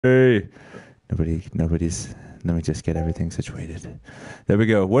Hey, nobody's. Let me just get everything situated. There we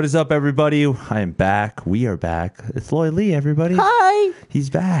go. What is up, everybody? I am back. We are back. It's Lloyd Lee, everybody. Hi. He's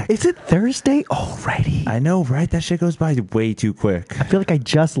back. Is it Thursday already? I know, right? That shit goes by way too quick. I feel like I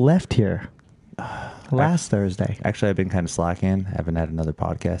just left here last Thursday. Actually, I've been kind of slacking. I haven't had another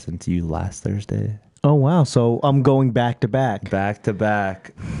podcast since you last Thursday. Oh, wow. So I'm going back to back. Back to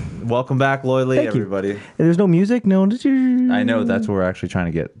back. Welcome back, Lloyd Lee, Thank you. everybody. There's no music? No. Did you? I know that's what we're actually trying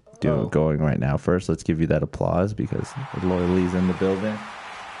to get Oh. going right now. First, let's give you that applause because Lloyd Lee's in the building.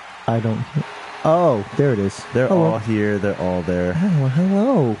 I don't. Oh, there it is. They're Hello. all here. They're all there. Oh,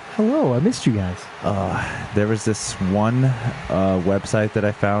 hello. Hello. I missed you guys. There was this one website that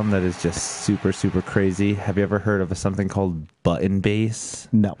I found that is just super, super crazy. Have you ever heard of something called Button Base?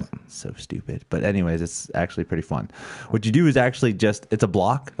 No. So stupid. But anyways, it's actually pretty fun. What you do is actually it's a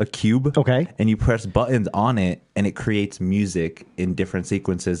block, a cube. Okay. And you press buttons on it and it creates music in different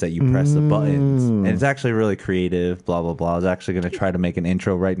sequences that you press the buttons. And it's actually really creative, blah, blah, blah. I was actually going to try to make an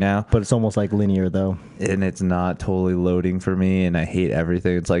intro right now. But it's almost like linear, though. And it's not totally loading for me, and I hate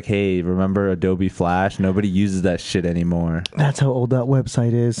everything. It's like, hey, remember Adobe Flash? Nobody uses that shit anymore. That's how old that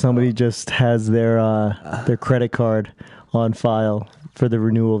website is. Somebody just has their credit card on file for the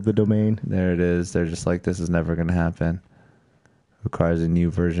renewal of the domain. There it is. They're just like, this is never going to happen. Requires a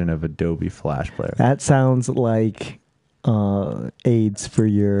new version of Adobe Flash Player. That sounds like AIDS for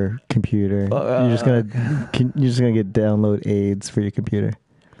your computer. You're just gonna get download AIDS for your computer.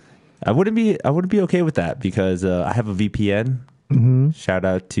 I wouldn't be okay with that because I have a VPN. Mm-hmm. Shout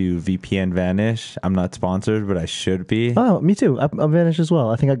out to VPN Vanish. I'm not sponsored, but I should be. Oh, me too. I'm Vanish as well.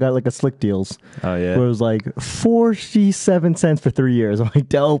 I think I got like a Slick Deals. Oh yeah. Where it was like 47 cents for 3 years. I'm like,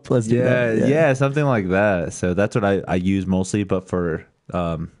 dope. Let's do that. Yeah, something like that. So that's what I use mostly, but for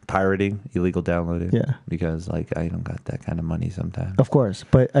pirating, illegal downloading. Yeah. Because like I don't got that kind of money sometimes. Of course,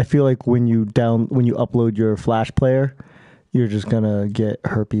 but I feel like when you upload your Flash player, you're just gonna get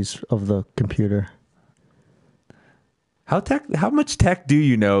herpes of the computer. How much tech do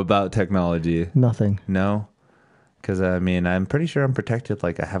you know about technology? Nothing. No? Because, I mean, I'm pretty sure I'm protected.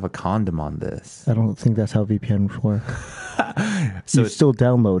 Like, I have a condom on this. I don't think that's how VPNs work. So you still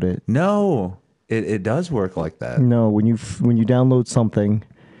download it. No, it does work like that. No, when you download something,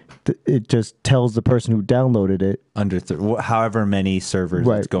 it just tells the person who downloaded it. Under however many servers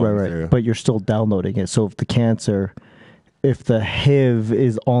it's going through. But you're still downloading it. So if the HIV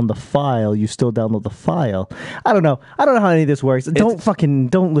is on the file, you still download the file. I don't know how any of this works. Don't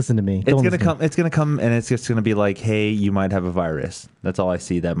listen to me. It's gonna come and it's just gonna be like, hey, you might have a virus. That's all I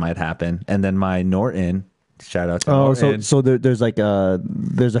see that might happen. And then my Norton, shout out to Norton. so there's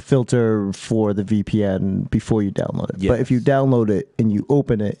a filter for the VPN before you download it. Yes. But if you download it and you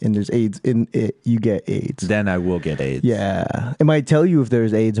open it and there's AIDS in it, you get AIDS. Then I will get AIDS. Yeah, it might tell you if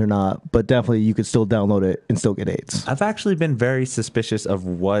there's AIDS or not, but definitely you could still download it and still get AIDS. I've actually been very suspicious of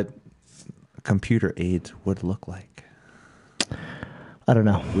what computer AIDS would look like. I don't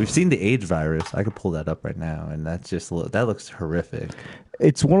know. We've seen the AIDS virus. I could pull that up right now, and that looks horrific.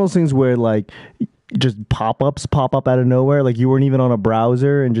 It's one of those things where like just pop-ups pop up out of nowhere. Like you weren't even on a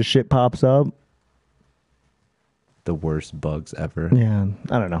browser and just shit pops up. The worst bugs ever. Yeah,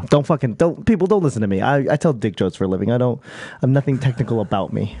 I don't know. Don't listen to me. I tell dick jokes for a living. I'm nothing technical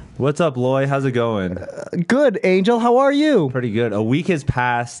about me. What's up, Loy? How's it going? Good, Angel. How are you? Pretty good. A week has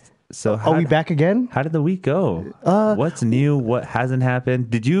passed. So Are we back again? How did the week go? What's new? What hasn't happened?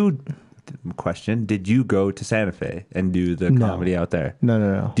 Did you go to Santa Fe and do the comedy out there?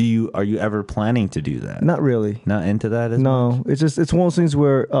 No. Are you ever planning to do that? Not really. Not into that as much? It's one of those things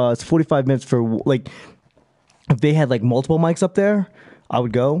where it's 45 minutes for like if they had like multiple mics up there, I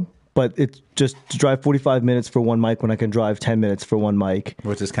would go. But it's just to drive 45 minutes for one mic when I can drive 10 minutes for one mic.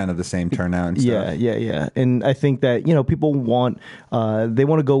 Which is kind of the same turnout and stuff. Yeah. And I think that, people they want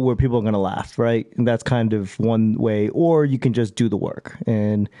to go where people are going to laugh, right? And that's kind of one way. Or you can just do the work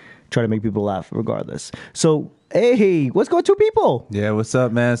and try to make people laugh regardless. So, hey, what's going on, people? Yeah, what's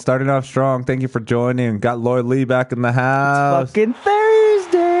up, man? Starting off strong. Thank you for joining. Got Lloyd Lee back in the house. It's fucking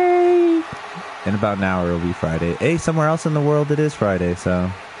Thursday. In about an hour, it'll be Friday. Hey, somewhere else in the world, it is Friday, so...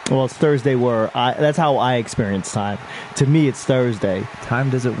 Well, it's Thursday that's how I experience time. To me, it's Thursday. Time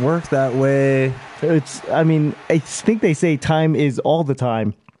doesn't work that way. I think they say time is all the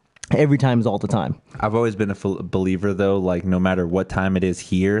time. Every time is all the time. I've always been a believer, though, like no matter what time it is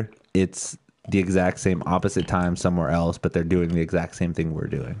here, it's the exact same opposite time somewhere else, but they're doing the exact same thing we're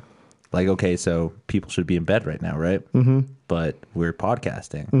doing. Like, okay, so people should be in bed right now, right? Mm-hmm. But we're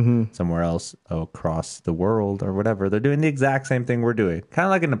podcasting somewhere else across the world or whatever. They're doing the exact same thing we're doing. Kind of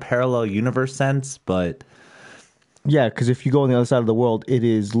like in a parallel universe sense, but Yeah, because if you go on the other side of the world, it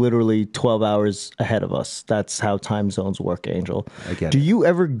is literally 12 hours ahead of us. That's how time zones work, Angel. I get Do it. you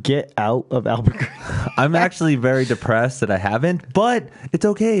ever get out of Albuquerque? I'm actually very depressed that I haven't, but it's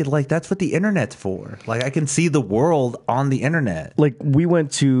okay. Like, that's what the internet's for. Like, I can see the world on the internet. Like, we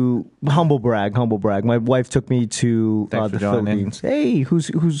went to humble brag. My wife took me to Thanks the for joining. Philippines. Hey,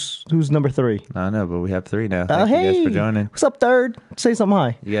 who's number 3? I don't know, but we have 3 now. Thank Hey, you guys for joining. what's up, third? Say something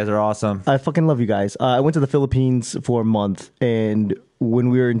hi. You guys are awesome. I fucking love you guys. I went to the Philippines for a month, and when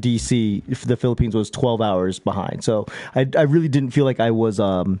we were in DC, the Philippines was 12 hours behind. So I really didn't feel like I was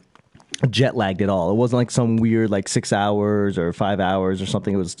jet lagged at all. It wasn't like some weird like 6 hours or 5 hours or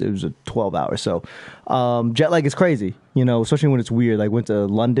something. It was a 12 hours. So jet lag is crazy, you know, especially when it's weird. Like went to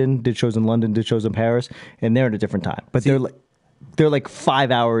London, did shows in London, did shows in Paris, and they're at a different time. But they're like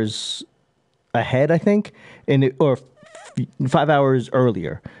 5 hours ahead, I think, or 5 hours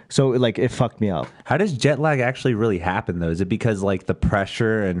earlier. So it fucked me up. How does jet lag actually really happen, though? Is it because, like, the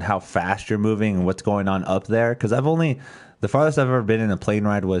pressure and how fast you're moving and what's going on up there? Because the farthest I've ever been in a plane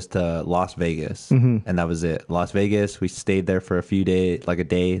ride was to Las Vegas, and that was it. Las Vegas, we stayed there for a few days, like a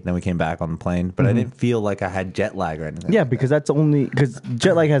day, then we came back on the plane. But I didn't feel like I had jet lag or anything. Yeah, because because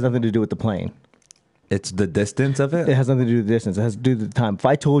jet lag has nothing to do with the plane. It's the distance of it? It has nothing to do with the distance. It has to do with the time. If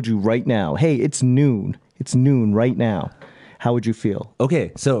I told you right now, hey, it's noon right now, how would you feel?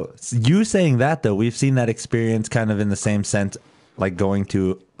 Okay, so you saying that, though, we've seen that experience kind of in the same sense, like going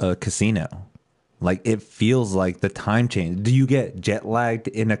to a casino. Like, it feels like the time change. Do you get jet lagged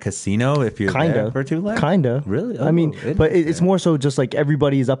in a casino if you're there for too long? Kinda. Really? I mean, but it's more so just like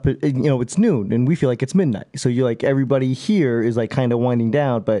everybody is up, it's noon and we feel like it's midnight. So you're like, everybody here is like kind of winding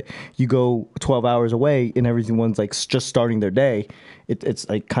down, but you go 12 hours away and everyone's like just starting their day. It's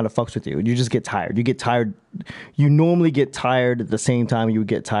like kind of fucks with you. You just get tired. You get tired. You normally get tired at the same time you would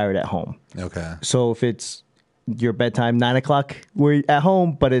get tired at home. Okay. So if it's your bedtime 9 o'clock where you're at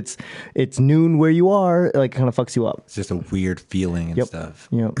home, but it's noon where you are, like, kind of fucks you up. It's just a weird feeling and stuff.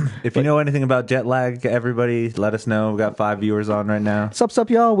 Yep. If you know anything about jet lag, everybody let us know. We got 5 viewers on right now. Sup,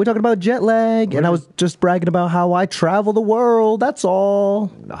 y'all. We're talking about jet lag, and I was just bragging about how I travel the world. That's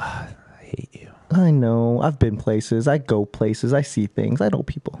all. I hate you. I know. I've been places. I go places. I see things. I know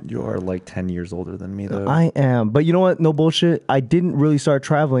people. You are like 10 years older than me, though. I am. But you know what? No bullshit. I didn't really start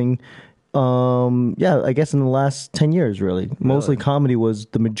traveling I guess in the last 10 years, really. Mostly comedy was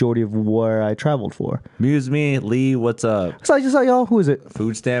the majority of where I traveled for. Muse me, Lee, what's up? So I just saw y'all. Who is it?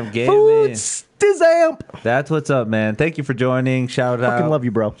 Food Stamp Gaming. Food Stamp. That's what's up, man. Thank you for joining. Shout out. Fucking love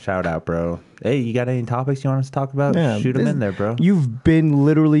you, bro. Shout out, bro. Hey, you got any topics you want us to talk about? Yeah, Shoot them in there, bro. You've been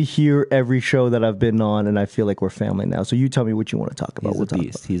literally here every show that I've been on, and I feel like we're family now. So you tell me what you want to talk about. He's a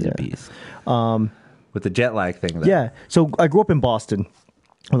beast. He's a beast. With the jet lag thing, though. Yeah. So I grew up in Boston.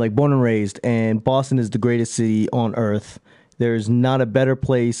 I'm like born and raised, and Boston is the greatest city on earth. There's not a better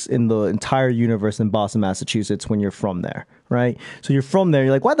place in the entire universe than Boston, Massachusetts when you're from there, right? So you're from there,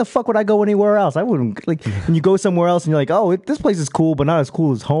 you're like, why the fuck would I go anywhere else? I wouldn't, like, and you go somewhere else and you're like, oh, this place is cool, but not as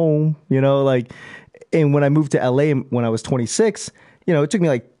cool as home, you know? Like, and when I moved to LA when I was 26, you know, it took me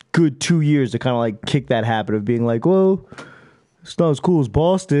like good 2 years to kind of like kick that habit of being like, well, it's not as cool as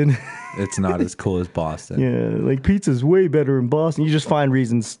Boston. It's not as cool as Boston. Yeah, like pizza's way better in Boston. You just find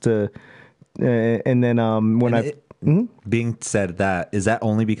reasons to, and then Being said that, is that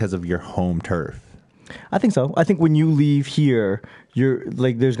only because of your home turf? I think so. I think when you leave here, you're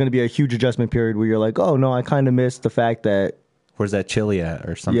like, there's going to be a huge adjustment period where you're like, oh no, I kind of miss the fact that. Where's that chili at,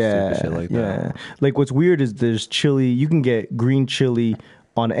 or some stupid shit like that? Yeah. Like what's weird is there's chili. You can get green chili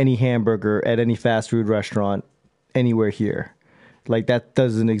on any hamburger at any fast food restaurant anywhere here. Like that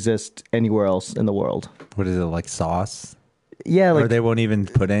doesn't exist anywhere else in the world. What is it, like sauce? Yeah, like or they won't even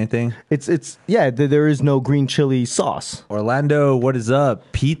put anything. There is no green chili sauce. Orlando, what is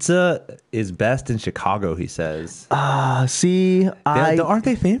up? Pizza is best in Chicago, he says. See, aren't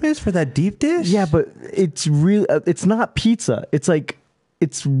they famous for that deep dish? Yeah, but it's really it's not pizza. It's like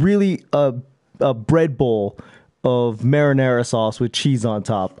it's really a bread bowl of marinara sauce with cheese on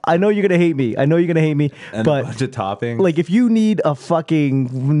top. I know you're gonna hate me. And but a bunch of toppings. Like if you need a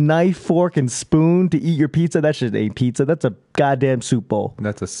fucking knife, fork, and spoon to eat your pizza, that shit ain't pizza. That's a goddamn soup bowl.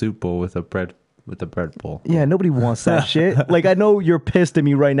 That's a soup bowl with a bread bowl. Yeah, nobody wants that shit. Like I know you're pissed at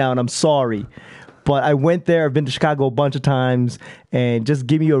me right now, and I'm sorry. But I went there. I've been to Chicago a bunch of times, and just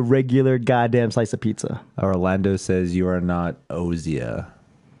give me a regular goddamn slice of pizza. Orlando says you are not Ozia.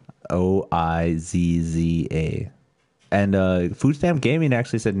 Oizza. And Food Stamp Gaming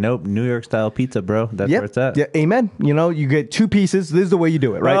actually said, nope, New York style pizza, bro. That's where it's at. Yeah, amen. You know, you get 2 pieces. This is the way you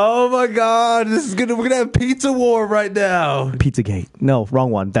do it, right? Oh my God, we're gonna have pizza war right now. Pizzagate. No,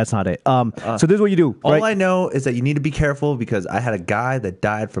 wrong one. That's not it. So this is what you do. All right? I know is that you need to be careful because I had a guy that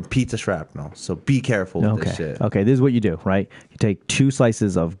died from pizza shrapnel. So be careful with this shit. Okay, this is what you do, right? You take 2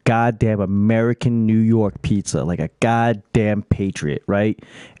 slices of goddamn American New York pizza, like a goddamn patriot, right?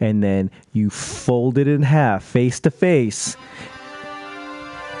 And then you fold it in half, face to face.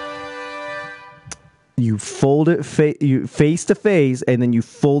 You fold it face to face, and then you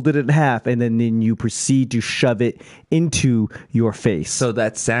fold it in half, and then you proceed to shove it into your face. So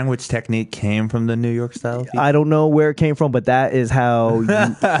that sandwich technique came from the New York style pizza? I don't know where it came from, but that is how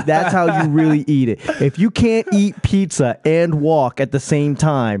that's how you really eat it. If you can't eat pizza and walk at the same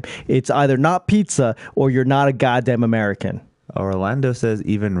time, it's either not pizza or you're not a goddamn American. Orlando says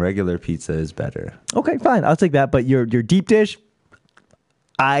even regular pizza is better. Okay, fine. I'll take that. But your deep dish,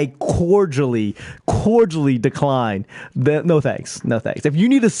 I cordially decline. No thanks. No thanks. If you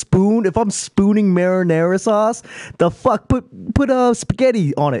need a spoon, if I'm spooning marinara sauce, the fuck put a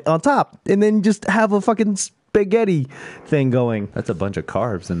spaghetti on it on top, and then just have a fucking spaghetti thing going. That's a bunch of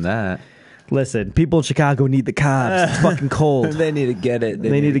carbs in that. Listen, people in Chicago need the carbs. It's fucking cold. They need to get it.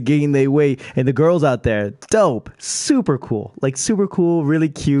 They need to gain their weight. And the girls out there, dope, super cool. Like super cool, really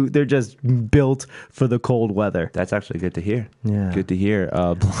cute. They're just built for the cold weather. That's actually good to hear. Yeah. Good to hear.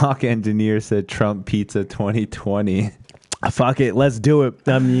 Block Engineer said Trump Pizza 2020. Fuck it, let's do it.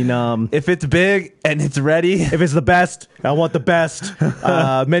 I mean, if it's big and it's ready, if it's the best, I want the best.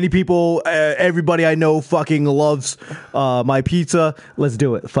 Many people, everybody I know fucking loves my pizza. Let's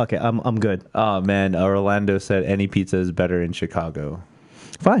do it. Fuck it, I'm good. Oh man, Orlando said any pizza is better in Chicago.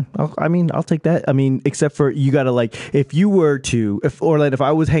 Fine. I'll take that. I mean, except for you gotta like, if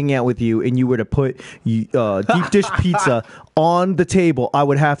I was hanging out with you and you were to put deep dish pizza on the table, I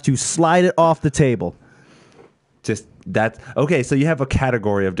would have to slide it off the table. Just that. Okay, so you have a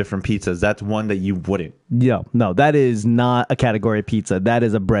category of different pizzas. That's one that you wouldn't. Yeah, no, that is not a category of pizza. That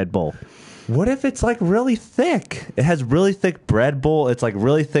is a bread bowl. What if it's like really thick? It has really thick bread bowl. It's like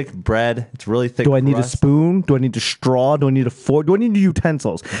really thick bread. It's really thick. Do I need a spoon? Do I need a straw? Do I need a fork? Do I need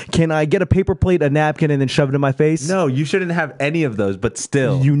utensils? Can I get a paper plate, a napkin, and then shove it in my face? No, you shouldn't have any of those, but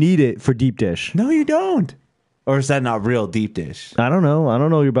still. You need it for deep dish. No, you don't. Or is that not real deep dish? I don't know. I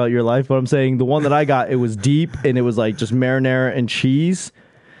don't know about your life, but I'm saying the one that I got, it was deep, and it was like just marinara and cheese.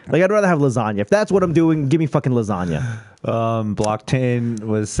 Like, I'd rather have lasagna. If that's what I'm doing, give me fucking lasagna. Blockchain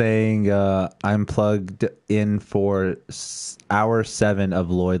was saying I'm plugged in for hour 7 of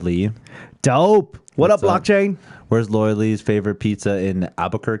Lloyd Lee. Dope. What's up, Blockchain? Where's Lloyd Lee's favorite pizza in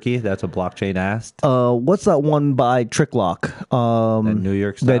Albuquerque? That's what Blockchain asked. What's that one by Tricklock? That New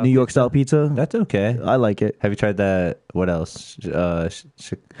York style. That New York style pizza. That's okay. I like it. Have you tried that? What else?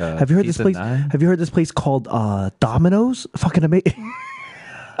 Have you heard this place? 9? Have you heard this place called Domino's? Fucking amazing.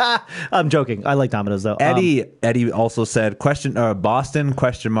 I'm joking. I like Domino's though. Eddie also said Boston ?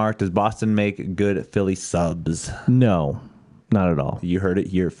 Does Boston make good Philly subs? No, not at all. You heard it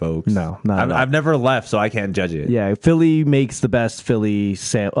here, folks. No, not at all. I've never left, so I can't judge it. Yeah, Philly makes the best Philly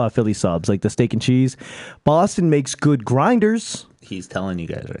subs, like the steak and cheese. Boston makes good grinders. He's telling you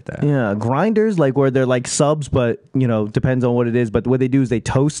guys right there. Yeah, grinders, like where they're like subs, but depends on what it is. But what they do is they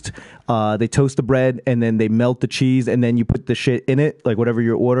toast the bread, and then they melt the cheese, and then you put the shit in it, like whatever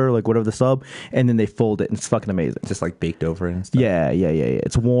your order, like whatever the sub, and then they fold it, and it's fucking amazing. Just like baked over it and stuff. Yeah.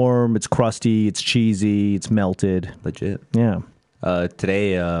 It's warm, it's crusty, it's cheesy, it's melted. Legit. Yeah.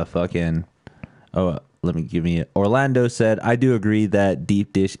 Today, Orlando said, I do agree that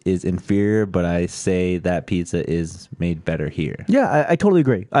deep dish is inferior, but I say that pizza is made better here. Yeah, I totally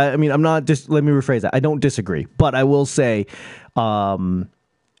agree. I mean, I'm not just, let me rephrase that. I don't disagree, but I will say,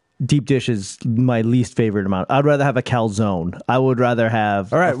 deep dish is my least favorite amount. I'd rather have a calzone. I would rather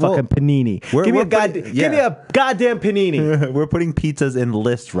have a fucking panini. Give me a goddamn panini. We're putting pizzas in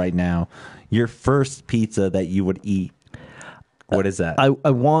lists right now. Your first pizza that you would eat. What is that? I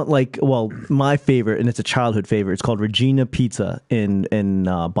want my favorite, and it's a childhood favorite. It's called Regina Pizza in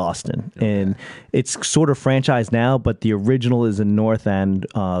Boston, and it's sort of franchised now, but the original is in North End,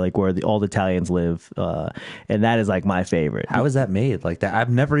 like where all the Italians live, and that is like my favorite. How is that made? Like that? I've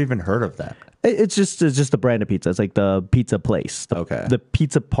never even heard of that. It's just a brand of pizza. It's like the pizza place. The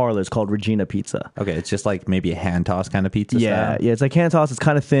pizza parlor is called Regina Pizza. Okay, it's just like maybe a hand toss kind of pizza. Yeah, style. yeah. It's like hand toss. It's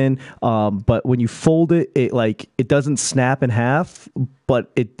kind of thin, but when you fold it, it doesn't snap in half,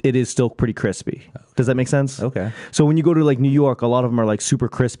 but it is still pretty crispy. Does that make sense? Okay. So when you go to like New York, a lot of them are like super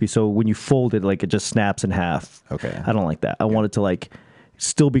crispy. So when you fold it, like it just snaps in half. Okay. I don't like that. I want it to like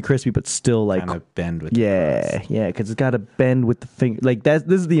still be crispy, but still like Kind of bend with the crust. yeah, because it's got to bend with the finger. Like this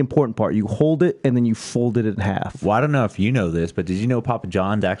is the important part. You hold it and then you fold it in half. Well, I don't know if you know this, but did you know Papa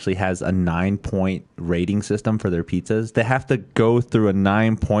John's actually has a 9-point rating system for their pizzas? They have to go through a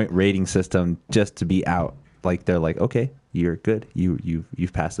 9-point rating system just to be out. Like they're like, okay, you're good.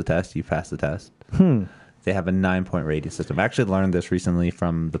 You've passed the test. You've passed the test. They have a 9-point rating system. I actually learned this recently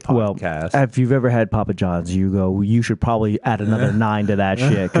from the podcast. Well, if you've ever had Papa John's, you should probably add another 9 to that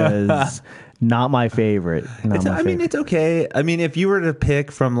shit because not my favorite. I mean, it's okay. I mean, if you were to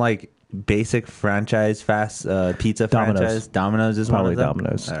pick from like basic franchise fast pizza Domino's. franchise, Domino's is Probably one of them.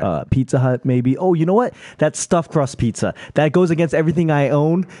 Domino's. All right. Pizza Hut, maybe. Oh, you know what? That stuffed crust pizza. That goes against everything I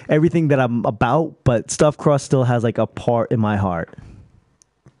own, everything that I'm about, but stuffed crust still has like a part in my heart.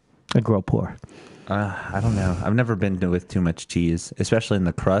 I grew up poor. I don't know. I've never been with too much cheese, especially in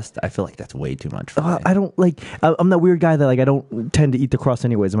the crust. I feel like that's way too much for me. I don't like. I'm that weird guy that like I don't tend to eat the crust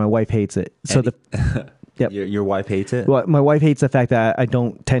anyways, and my wife hates it. So Yep. Your wife hates it? Well, my wife hates the fact that I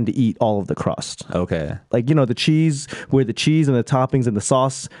don't tend to eat all of the crust. Okay. Like, you know, the cheese, where the cheese and the toppings and the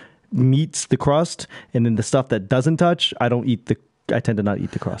sauce meets the crust, and then the stuff that doesn't touch, I tend to not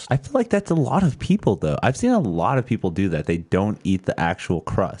eat the crust. I feel like that's a lot of people, though. I've seen a lot of people do that. They don't eat the actual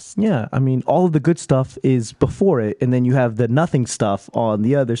crust. Yeah, I mean, all of the good stuff is before it, and then you have the nothing stuff on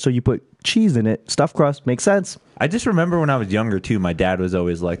the other. So you put cheese in it, stuffed crust, makes sense. I just remember when I was younger, too, my dad was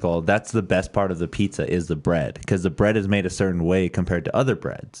always like, oh, that's the best part of the pizza is the bread, because the bread is made a certain way compared to other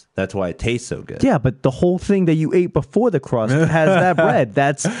breads. That's why it tastes so good. Yeah, but the whole thing that you ate before the crust has that bread.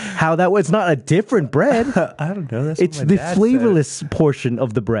 That's how that was. It's not a different bread. I don't know. That's It's what my the dad flavorless portion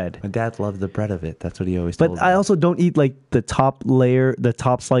of the bread. said. My dad loved the bread of it. That's what he always told But me. I also don't eat like the top layer, the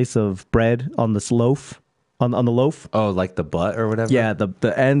top slice of bread on this loaf, on the loaf. Oh, like the butt or whatever? Yeah,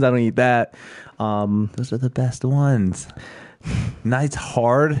 the ends. I don't eat that. Those are the best ones. Nice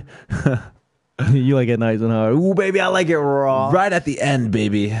hard. You like it nice and hard. Ooh, baby, I like it raw. Right at the end,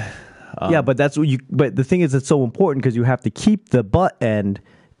 baby. Yeah, but that's what you. But the thing is, it's so important because you have to keep the butt end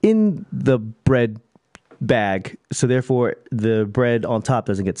in the bread bag, so therefore the bread on top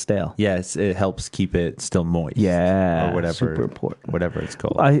doesn't get stale. Yes, it helps keep it still moist. Yeah, Or whatever. super important. Whatever it's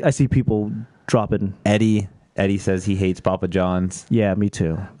called. I see people dropping. Eddie says he hates Papa John's. Yeah, me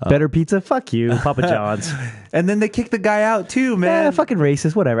too. Better pizza? Fuck you, Papa John's. And then they kick the guy out too, man. Man, fucking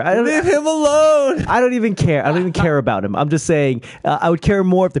racist. Whatever. Leave him alone. I don't even care. I don't even care about him. I'm just saying I would care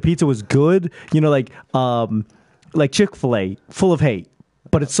more if the pizza was good. You know, like Chick-fil-A, full of hate,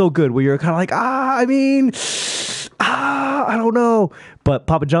 but it's so good where you're kind of like, I don't know. But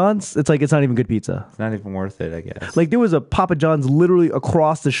Papa John's, it's like it's not even good pizza. It's not even worth it, I guess. Like there was a Papa John's literally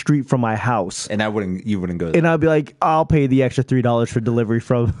across the street from my house. And you wouldn't go there. And I'd be like, I'll pay the extra $3 for delivery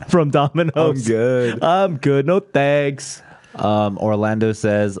from Domino's. I'm good. No thanks. Orlando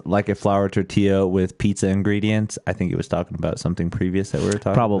says like a flour tortilla with pizza ingredients. I think he was talking about something previous that we were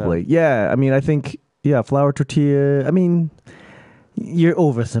talking Probably. about. Yeah. I mean, I think, flour tortilla. I mean, you're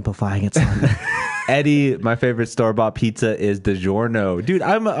oversimplifying it, son. Eddie, my favorite store-bought pizza is DiGiorno. Dude,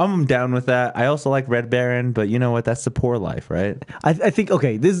 I'm down with that. I also like Red Baron, but you know what? That's the poor life, right? I think,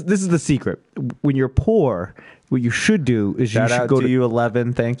 okay, this is the secret. When you're poor, what you should do is Shout you should out go to you,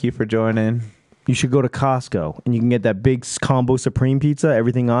 11. Thank you for joining. You should go to Costco and you can get that big combo supreme pizza,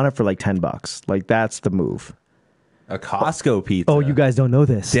 everything on it for like $10. Like that's the move. A Costco pizza. Oh, you guys don't know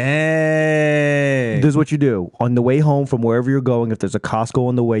this. Dang. This is what you do. On the way home from wherever you're going, if there's a Costco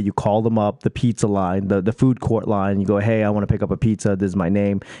on the way, you call them up, the pizza line, the food court line. You go, hey, I want to pick up a pizza. This is my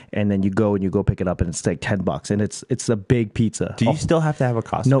name. And then you go pick it up and it's like $10. And it's a big pizza. Do you still have to have a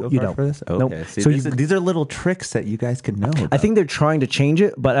Costco No, you card don't. for this? Nope. Okay. See, So these are little tricks that you guys can know about. I think they're trying to change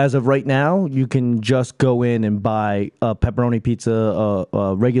it, but as of right now, you can just go in and buy a pepperoni pizza,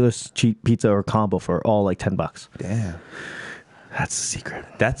 a regular cheap pizza, or combo for all like $10. Damn. That's the secret.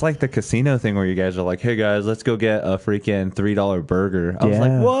 That's like the casino thing where you guys are like, hey guys, let's go get a freaking $3 burger. I was Yeah.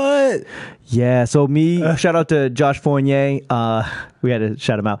 like, what? Yeah, so shout out to Josh Fournier. We had to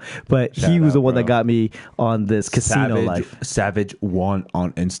shout him out, but he Shout was the out, one bro. that got me on this casino life. Savage1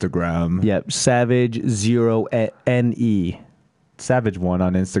 on Instagram. Yep, Savage0NE. Savage1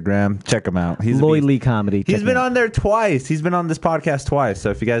 on Instagram. Check him out. He's a Lloyd beast. Lee comedy. He's Check been him out. on there twice. He's been on this podcast twice. So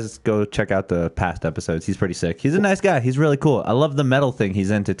if you guys go check out the past episodes, he's pretty sick. He's a nice guy. He's really cool. I love the metal thing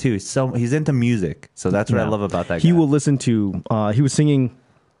he's into too. He's into music. So that's what I love about that guy. He will listen to. He was singing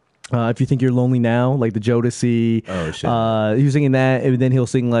If You Think You're Lonely Now, like the Jodeci. Oh, shit. He was singing that, and then he'll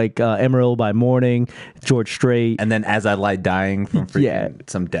sing like Emerald by Morning, George Strait. And then As I Lie Dying from freaking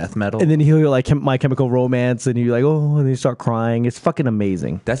some death metal. And then he'll hear like My Chemical Romance, and you're like, oh, and then you start crying. It's fucking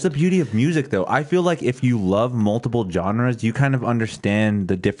amazing. That's the beauty of music, though. I feel like if you love multiple genres, you kind of understand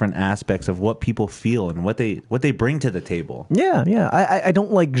the different aspects of what people feel and what they bring to the table. Yeah, yeah. I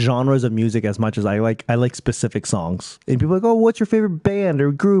don't like genres of music as much as I like specific songs. And people are like, oh, what's your favorite band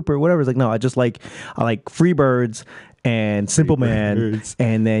or group or whatever? It's like, no, I like Freebirds and Simple Man,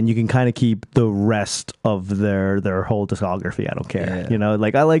 and then you can kind of keep the rest of their whole discography. I don't care. Yeah.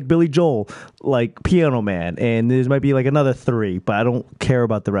 Like I like Billy Joel, like Piano Man, and there might be like another 3, but I don't care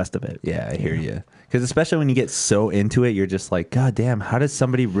about the rest of it. Yeah, I hear you. Because especially when you get so into it, you're just like, God damn, how does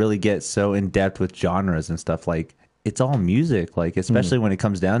somebody really get so in depth with genres and stuff? Like, it's all music. Like, especially when it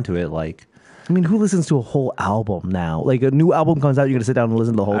comes down to it, like. I mean, who listens to a whole album now? Like a new album comes out, you're gonna sit down and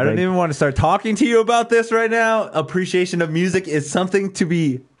listen to the whole thing. I don't even want to start talking to you about this right now. Appreciation of music is something to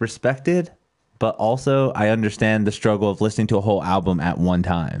be respected, but also I understand the struggle of listening to a whole album at one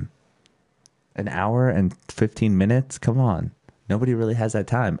time. An hour and 15 minutes? Come on. Nobody really has that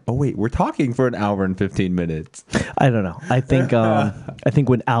time. Oh wait, we're talking for an hour and 15 minutes. I don't know. I think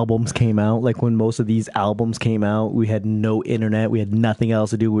when albums came out, like when most of these albums came out, we had no internet. We had nothing else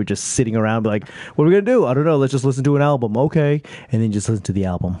to do. We were just sitting around like, what are we going to do? I don't know. Let's just listen to an album. Okay. And then just listen to the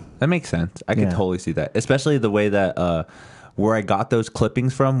album. That makes sense. I can totally see that. Especially the way that where I got those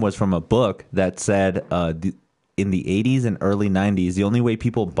clippings from was from a book that said in the 80s and early 90s, the only way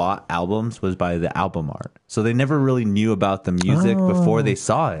people bought albums was by the album art. So they never really knew about the music before they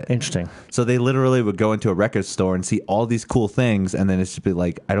saw it. Interesting. So they literally would go into a record store and see all these cool things, and then it's just be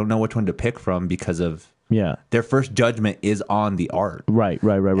like, I don't know which one to pick from because of their first judgment is on the art. Right.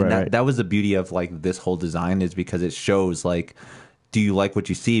 That was the beauty of like this whole design, is because it shows like, do you like what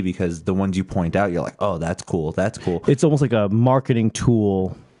you see? Because the ones you point out, you're like, oh, that's cool. That's cool. It's almost like a marketing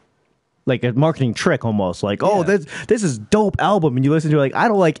tool. Like a marketing trick almost. Like, oh, this is dope album. And you listen to it like, I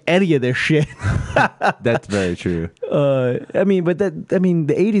don't like any of this shit. That's very true. The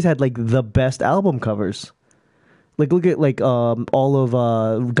 80s had like the best album covers. Like look at like all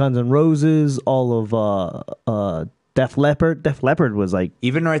of Guns N' Roses, all of Def Leppard. Def Leppard was like,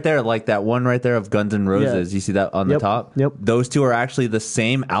 even right there, like that one right there of Guns N' Roses. You see that on the top? Yep. Those two are actually the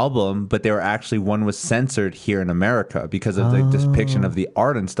same album, but they were actually, one was censored here in America because of the depiction of the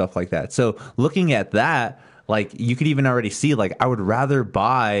art and stuff like that. So looking at that, like you could even already see, like I would rather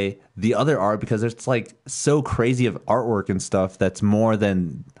buy the other art because it's like so crazy of artwork and stuff that's more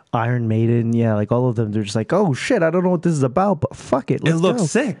than Iron Maiden, like all of them. They're just like, oh shit, I don't know what this is about, but fuck it. It looks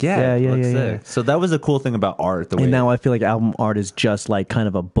sick, yeah. Sick. So that was a cool thing about art. And now I feel like album art is just like kind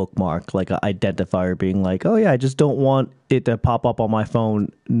of a bookmark, like an identifier, being like, oh yeah, I just don't want it to pop up on my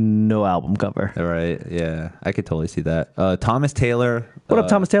phone. No album cover. Right? Yeah, I could totally see that. Thomas Taylor. What up,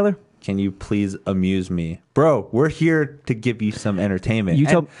 Thomas Taylor? Can you please amuse me? Bro, we're here to give you some entertainment.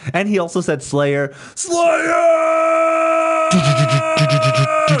 And he also said Slayer.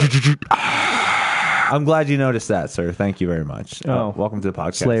 I'm glad you noticed that, sir. Thank you very much. Welcome to the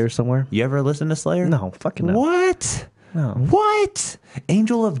podcast. Slayer somewhere? You ever listen to Slayer? No, fucking no. What? No. What?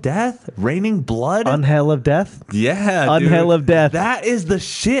 Angel of Death? Raining Blood? Unhell of Death? Yeah, Unhell dude. of Death. That is the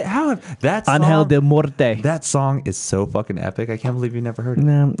shit. How that song, Angel de Muerte. That song is so fucking epic. I can't believe you never heard it.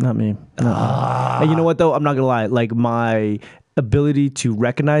 No, not me. No. And you know what though? I'm not gonna lie. Like my ability to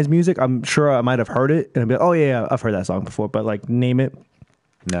recognize music, I'm sure I might have heard it, and I'd be like, oh yeah, I've heard that song before. But like name it.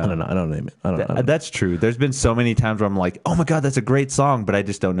 No, I don't know. I don't name it. I don't know. That's true. There's been so many times where I'm like, oh my God, that's a great song, but I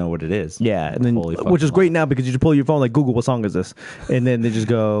just don't know what it is. Yeah. And then, which is great now because you just pull your phone, like Google, what song is this? And then they just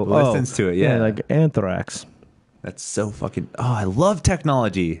go, listens to it. Yeah. Like Anthrax. That's so fucking, I love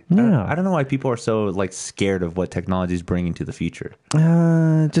technology. Yeah. I don't know why people are so like scared of what technology is bringing to the future.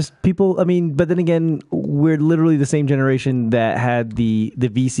 Just people, I mean, but then again, we're literally the same generation that had the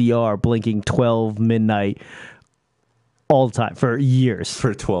VCR blinking 12 midnight all the time for years.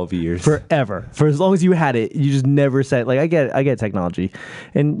 For 12 years. Forever. For as long as you had it, you just never said, like, I get technology.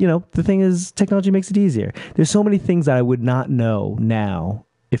 And, you know, the thing is, technology makes it easier. There's so many things that I would not know now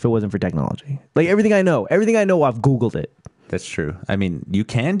if it wasn't for technology. Like, everything I know, I've Googled it. That's true. I mean, you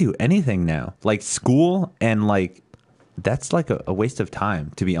can do anything now. Like, school and, like, that's like a waste of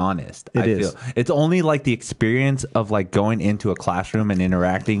time, to be honest. It I is. feel it's only like the experience of like going into a classroom and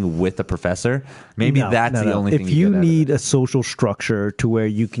interacting with the professor. Maybe that's the only thing If you get out of need it. a social structure to where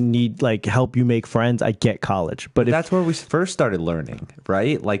you can need like help you make friends, I get college. But if That's where we first started learning,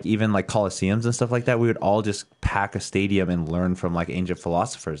 right? Like even like coliseums and stuff like that, we would all just pack a stadium and learn from like ancient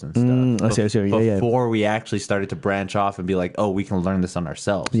philosophers and stuff. I see. Yeah. Before we actually started to branch off and be like, oh, we can learn this on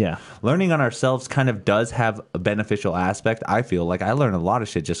ourselves. Yeah. Learning on ourselves kind of does have a beneficial aspect. I feel like I learn a lot of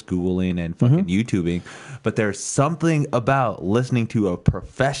shit just Googling and fucking YouTubing, but there's something about listening to a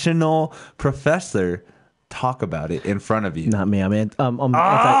professional professor talk about it in front of you. not me, I'm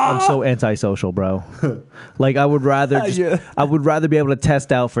so antisocial, bro. Like I would rather Yeah. I would rather be able to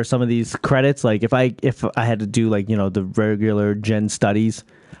test out for some of these credits. Like if I had to do like, you know, the regular gen studies,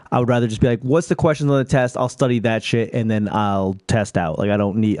 I would rather just be like, what's the questions on the test? I'll study that shit and then I'll test out. Like I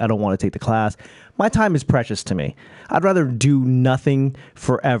don't want to take the class. My time is precious to me. I'd rather do nothing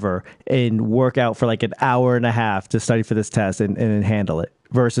forever and work out for like an hour and a half to study for this test and handle it.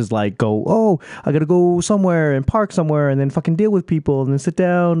 Versus like I gotta go somewhere and park somewhere and then fucking deal with people and then sit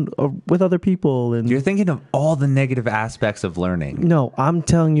down with other people and You're thinking of all the negative aspects of learning. no, I'm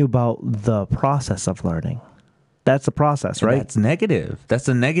telling you about the process of learning. That's the process, right? That's negative. That's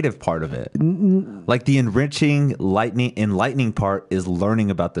the negative part of it. Like the enriching, enlightening part is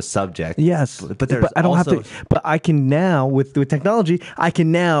learning about the subject. Yes, but there's I don't also, have to. But I can now with technology, I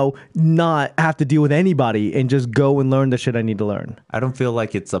can now not have to deal with anybody and just go and learn the shit I need to learn. I don't feel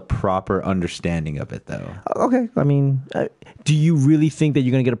like it's a proper understanding of it though. Okay, I mean, do you really think that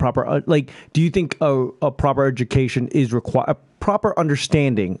you're going to get a proper do you think a proper education is required? A proper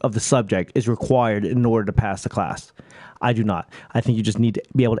understanding of the subject is required in order to pass the class. I do not. I think you just need to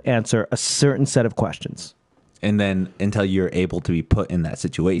be able to answer a certain set of questions. And then until you're able to be put in that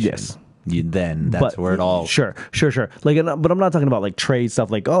situation, Yes. That's where it all. Sure. Like, but I'm not talking about like trade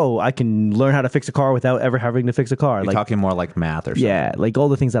stuff. Like, oh, I can learn how to fix a car without ever having to fix a car. You're Like, talking more like math or something. yeah, like all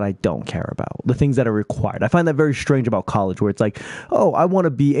the things that I don't care about, the things that are required. I find that very strange about college, where it's like, oh, I want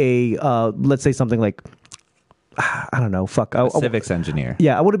to be a let's say something like, I don't know, Civics engineer.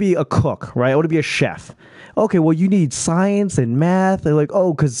 Yeah, I want to be a cook, right? I want to be a chef. Okay, well, you need science and math. They're like,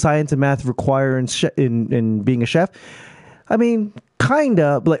 oh, because science and math require in being a chef. I mean,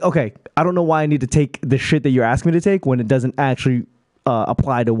 kinda, but like, okay, I don't know why I need to take the shit that you're asking me to take when it doesn't actually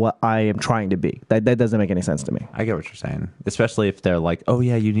apply to what I am trying to be. That doesn't make any sense to me. I get what you're saying, especially if they're like, oh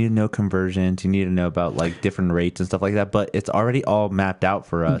yeah, you need to know conversions, you need to know about like different rates and stuff like that, but it's already all mapped out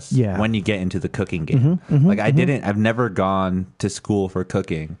for us Yeah. when you get into the cooking game. I've never gone to school for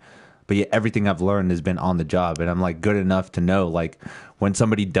cooking, but yet everything I've learned has been on the job, and I'm like good enough to know like when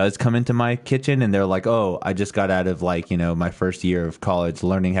somebody does come into my kitchen and they're like, oh, I just got out of like, you know, my first year of college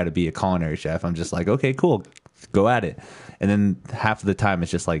learning how to be a culinary chef. I'm just like, okay, cool, go at it. And then half of the time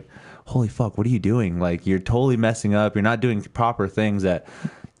it's just like, holy fuck, what are you doing? Like you're totally messing up. You're not doing proper things that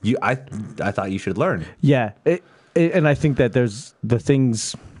I thought you should learn. Yeah, and I think that there's the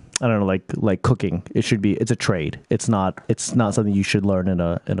things, I don't know, like cooking. It's a trade. It's not something you should learn in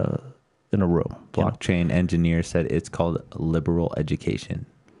a room. Blockchain engineer said it's called liberal education.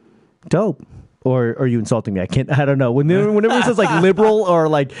 Dope. Or are you insulting me? I don't know. Whenever it says like liberal or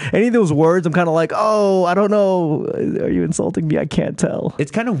like any of those words, I'm kind of like, oh, I don't know. Are you insulting me? I can't tell. It's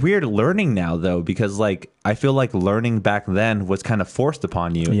kind of weird learning now though, because like I feel like learning back then was kind of forced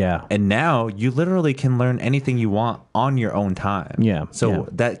upon you. Yeah. And now you literally can learn anything you want on your own time. Yeah. So Yeah.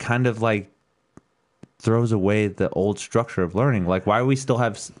 that kind of like throws away the old structure of learning. Like why we still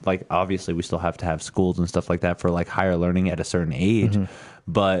have like obviously we still have to have schools and stuff like that for like higher learning at a certain age,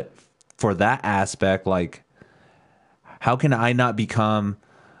 but for that aspect, like how can I not become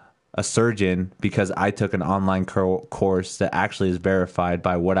a surgeon because I took an online course that actually is verified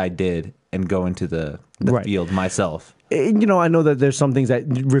by what I did and go into the Right. field myself? You know, I know that there's some things that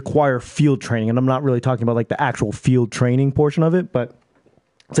require field training, and I'm not really talking about like the actual field training portion of it, but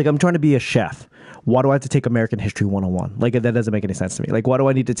it's like I'm trying to be a chef. Why do I have to take American History 101? Like that doesn't make any sense to me. Like why do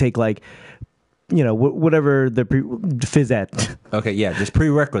I need to take like, you know, whatever the phys ed? Okay, yeah, just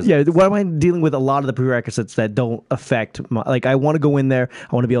prerequisites. Yeah, why am I dealing with a lot of the prerequisites that don't affect my, like I want to go in there,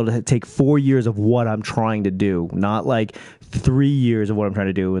 I want to be able to take 4 years of what I'm trying to do, not like 3 years of what I'm trying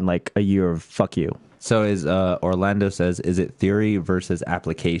to do in like a year of fuck you. So is Orlando says, is it theory versus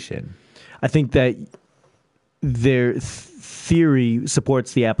application? I think that their theory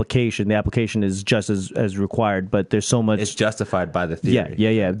supports the application. The application is just as required, but there's so much. It's justified by the theory.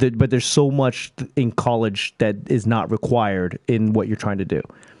 Yeah. But there's so much in college that is not required in what you're trying to do.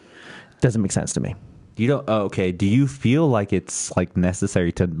 Doesn't make sense to me. You don't. Okay. Do you feel like it's like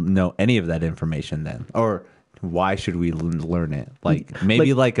necessary to know any of that information then, or why should we learn it? Like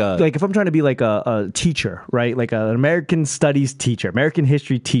maybe like a like if I'm trying to be like a teacher, right? Like an American studies teacher, American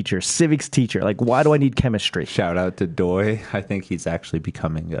history teacher, civics teacher. Like, why do I need chemistry? shout out to Doy. I think he's actually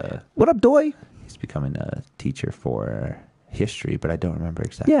becoming What up, Doy? he's becoming a teacher for history, but I don't remember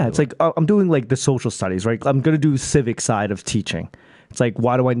exactly. Yeah, it's like I'm doing like the social studies, right? I'm going to do civic side of teaching. It's like,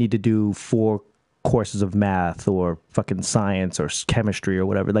 why do I need to do 4 courses of math or fucking science or chemistry or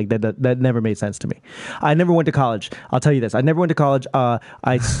whatever? Like that never made sense to me. I never went to college. I'll tell you this. I never went to college.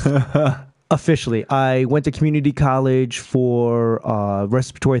 Officially, I went to community college for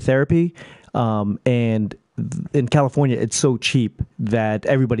respiratory therapy, and in California, it's so cheap that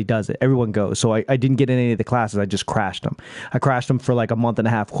everybody does it. Everyone goes. So I didn't get in any of the classes. I just crashed them. I crashed them for like a month and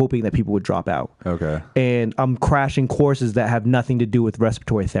a half, hoping that people would drop out. Okay. And I'm crashing courses that have nothing to do with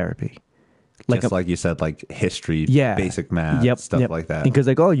respiratory therapy. Just like you said, like history, Yeah. basic math, stuff like that. Because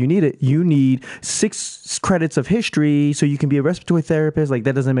like, oh, you need it. You need 6 credits of history so you can be a respiratory therapist. Like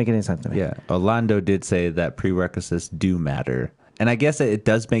that doesn't make any sense to me. Yeah. Orlando did say that prerequisites do matter. And I guess it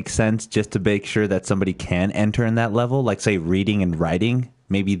does make sense just to make sure that somebody can enter in that level, like say reading and writing.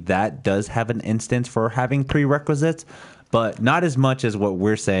 Maybe that does have an instance for having prerequisites, but not as much as what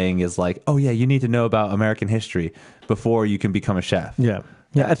we're saying is like, oh yeah, you need to know about American history before you can become a chef. Yeah.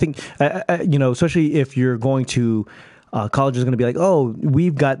 Yeah. I think, especially if you're going to, college is going to be like, oh,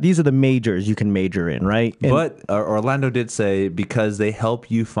 we've got, these are the majors you can major in, right? And But Orlando did say because they help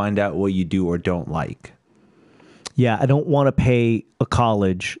you find out what you do or don't like. yeah, I don't want to pay a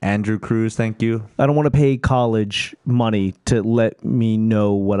college. Andrew Cruz, thank you. I don't want to pay college money to let me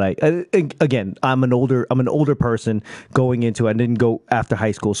know what again, I'm an older person going into, I didn't go after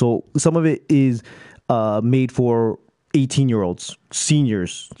high school. So some of it is made for 18-year-olds,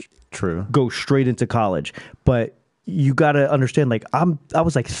 seniors, True. go straight into college. But you got to understand, like I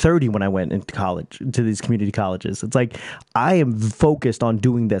was like 30 when I went into college, into these community colleges. It's like I am focused on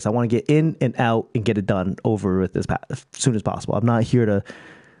doing this. I want to get in and out and get it done over with as soon as possible. I'm not here to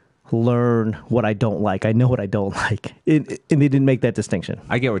learn what I don't like. I know what I don't like. And they didn't make that distinction.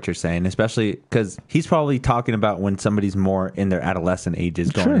 I get what you're saying, especially because he's probably talking about when somebody's more in their adolescent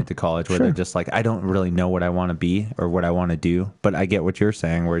ages going Sure. into college where they're just like, I don't really know what I want to be or what I want to do. But I get what you're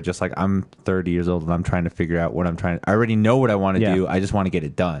saying where just like I'm 30 years old and I'm trying to figure out what I already know what I want to Yeah. do. I just want to get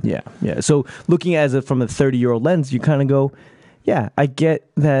it done. Yeah, yeah. So looking at it from a 30-year-old lens, you kind of go, yeah, I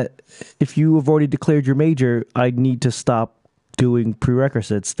get that if you have already declared your major, I need to stop doing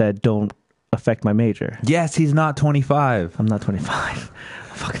prerequisites that don't affect my major. Yes, he's not 25. I'm not 25.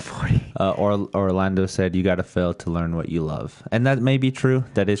 I'm fucking 40. Orlando said you got to fail to learn what you love. And that may be true.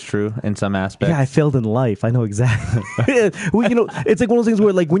 That is true in some aspects. Yeah, I failed in life. I know exactly. Well, it's like one of those things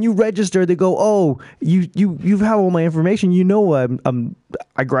where, like, when you register, they go, "Oh, you have all my information. You know,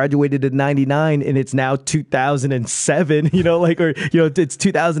 I graduated in '99, and it's now 2007. It's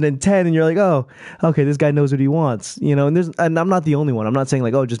 2010, and you're like, oh, okay, this guy knows what he wants. And I'm not the only one. I'm not saying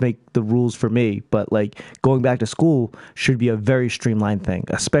like, oh, just make the rules for me, but like going back to school should be a very streamlined thing.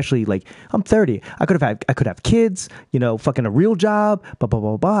 Especially like I'm 30. I could have kids. Fucking a real job. Blah blah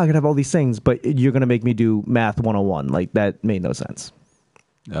blah blah. I could have all these things, but you're gonna make me do math 101. Like that made no sense.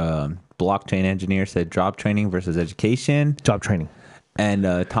 Blockchain engineer said job training versus education. Job training.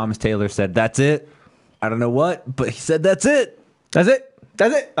 And Thomas Taylor said, that's it. I don't know what, but he said, that's it. That's it.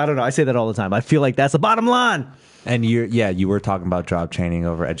 That's it. I don't know. I say that all the time. I feel like that's the bottom line. And you were talking about job training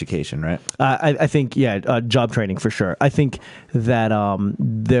over education, right? I think, job training for sure. I think that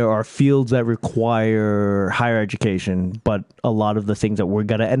there are fields that require higher education, but a lot of the things that we're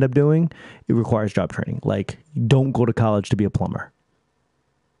going to end up doing, it requires job training. Like, don't go to college to be a plumber.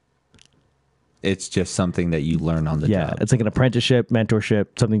 It's just something that you learn on the job. It's like an apprenticeship,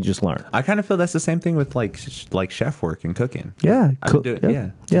 mentorship, something you just learn. I kind of feel that's the same thing with like chef work and cooking. Yeah, I would do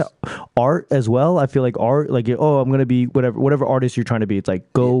it. Yeah. Art as well. I feel like art, like, oh, I'm gonna be whatever artist you're trying to be. It's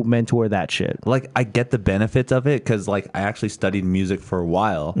like go mentor that shit. Like I get the benefits of it because like I actually studied music for a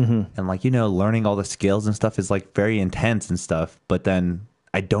while, and like learning all the scales and stuff is like very intense and stuff. But then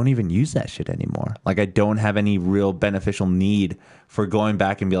I don't even use that shit anymore. Like I don't have any real beneficial need for going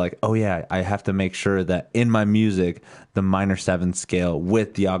back and be like, oh yeah, I have to make sure that in my music, the minor seventh scale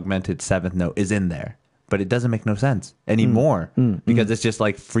with the augmented seventh note is in there. But it doesn't make no sense anymore because it's just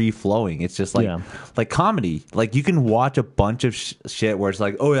like free flowing. It's just like like comedy. Like you can watch a bunch of shit where it's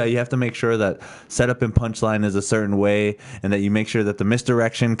like, oh yeah, you have to make sure that setup and punchline is a certain way and that you make sure that the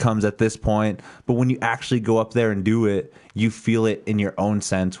misdirection comes at this point. But when you actually go up there and do it, you feel it in your own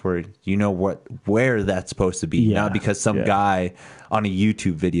sense where you know where that's supposed to be, Yeah, not because some guy on a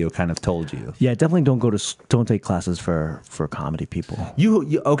YouTube video kind of told you. Yeah, definitely don't take classes for comedy, people.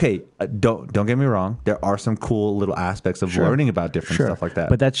 You okay? Don't get me wrong. There are some cool little aspects of learning about different stuff like that.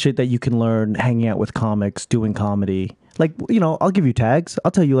 But that's shit that you can learn hanging out with comics, doing comedy. Like, I'll give you tags.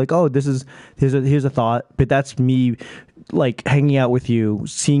 I'll tell you like, oh, here's a thought. But that's me, like, hanging out with you,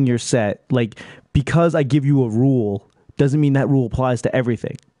 seeing your set. Like, because I give you a rule doesn't mean that rule applies to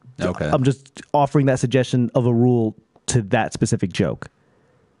everything. Okay. I'm just offering that suggestion of a rule to that specific joke.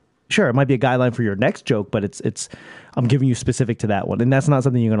 Sure, it might be a guideline for your next joke, but it's I'm giving you specific to that one, and that's not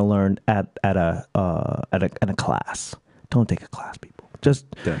something you're going to learn at a class. Don't take a class, people. Just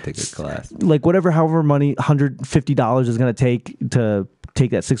don't take a class. Like however money, $150 is going to take that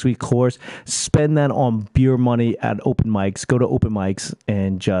 6-week course. Spend that on beer money at open mics. Go to open mics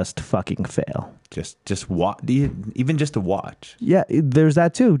and just fucking fail. Just watch, even just to watch. Yeah, there's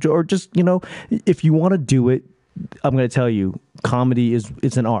that too. Or just if you want to do it, I'm going to tell you, comedy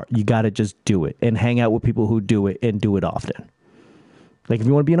it's an art. You got to just do it and hang out with people who do it and do it often. Like if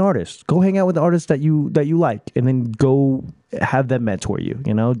you want to be an artist, go hang out with the artists that you like, and then go have them mentor you.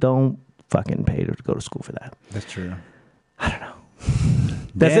 Don't fucking pay to go to school for that. That's true. I don't know.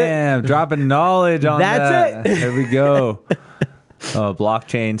 Damn, dropping knowledge on that. That's it. There we go.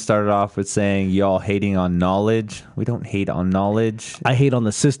 Blockchain started off with saying y'all hating on knowledge. We don't hate on knowledge. I hate on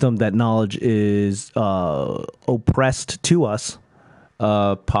the system that knowledge is oppressed to us.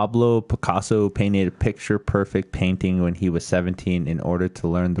 Pablo Picasso painted a picture perfect painting when he was 17 in order to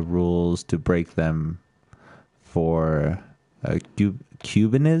learn the rules to break them for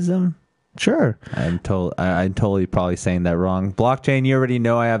Cubanism. Sure. I'm totally probably saying that wrong. Blockchain, you already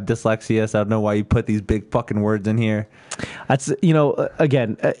know I have dyslexia, so I don't know why you put these big fucking words in here. That's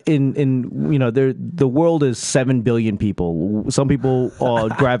again the world is 7 billion people. Some people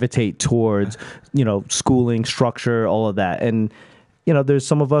gravitate towards schooling, structure, all of that, and there's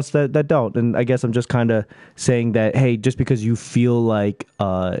some of us that don't. And I guess I'm just kind of saying that, hey, just because you feel like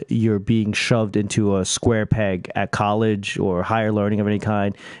you're being shoved into a square peg at college or higher learning of any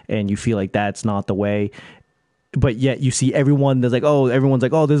kind, and you feel like that's not the way, but yet you see everyone's like, oh,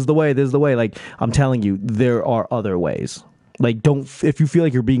 this is the way. Like, I'm telling you, there are other ways. Like, if you feel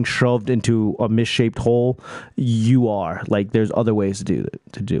like you're being shoved into a misshaped hole, you are. Like, there's other ways to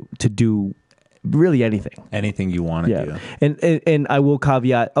do really anything you want to do. And I will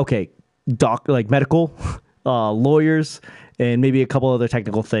caveat, okay, medical, lawyers, and maybe a couple other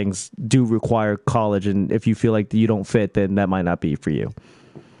technical things do require college, and if you feel like you don't fit, then that might not be for you.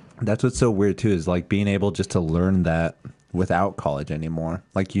 That's what's so weird too, is like being able just to learn that without college anymore.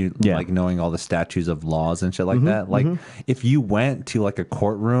 Like like knowing all the statutes of laws and shit like that. Like if you went to like a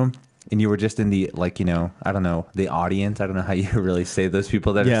courtroom and you were just in the, I don't know, the audience. I don't know how you really say those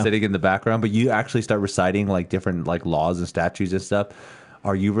people that are sitting in the background, but you actually start reciting like different like laws and statutes and stuff.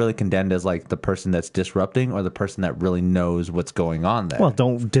 Are you really condemned as like the person that's disrupting, or the person that really knows what's going on there? Well,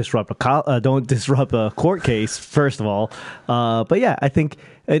 don't disrupt a court case, first of all. But yeah, I think,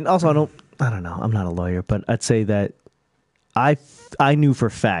 and also I don't know. I'm not a lawyer, but I'd say that I knew for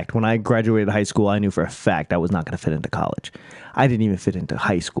a fact when I graduated high school, I knew for a fact I was not going to fit into college. I didn't even fit into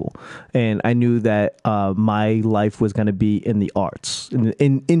high school. And I knew that my life was going to be in the arts,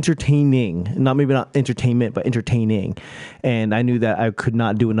 in entertaining, maybe not entertainment, but entertaining. And I knew that I could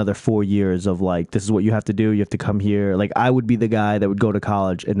not do another 4 years of like, this is what you have to do. You have to come here. Like, I would be the guy that would go to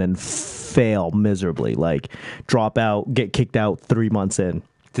college and then fail miserably, like drop out, get kicked out 3 months in.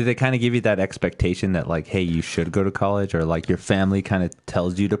 Did they kind of give you that expectation that like, hey, you should go to college, or like your family kind of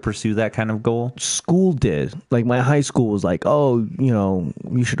tells you to pursue that kind of goal? School did. Like my high school was like, oh,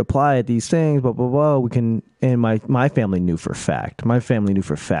 you should apply at these things, blah, blah, blah. We can, and my family knew for a fact. My family knew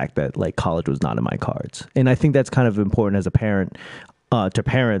for a fact that like college was not in my cards. And I think that's kind of important as a parent, to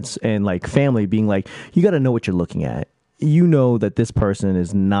parents and like family being like, you got to know what you're looking at. That this person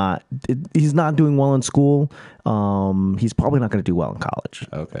he's not doing well in school. He's probably not going to do well in college.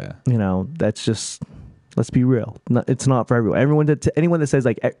 Okay. That's just, let's be real. It's not for everyone. Anyone that says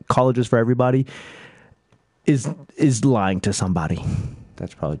like college is for everybody is lying to somebody.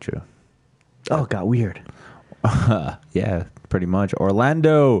 That's probably true. Oh, got weird. Yeah, pretty much.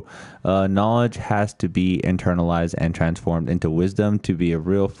 Orlando, knowledge has to be internalized and transformed into wisdom to be a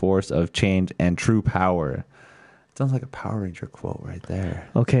real force of change and true power. Sounds like a Power Ranger quote right there.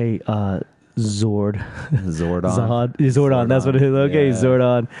 Okay, Zordon. Zordon. That's what it is. Okay, yeah.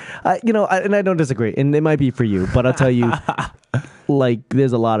 Zordon. And I don't disagree, and it might be for you, but I'll tell you, like,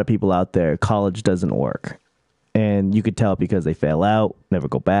 there's a lot of people out there. College doesn't work, and you could tell because they fail out, never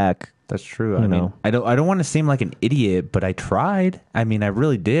go back. That's true. You I mean, know. I don't want to seem like an idiot, but I tried. I mean, I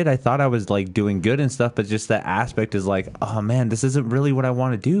really did. I thought I was like doing good and stuff, but just that aspect is like, oh man, this isn't really what I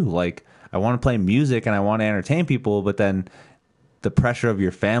want to do. Like, I want to play music and I want to entertain people, but then the pressure of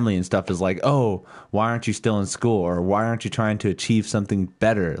your family and stuff is like, oh, why aren't you still in school, or why aren't you trying to achieve something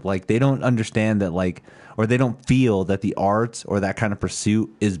better? Like, they don't understand that, like, or they don't feel that the arts or that kind of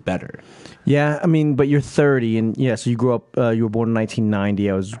pursuit is better. Yeah, I mean, but you're 30, and yeah, so you grew up. You were born in 1990.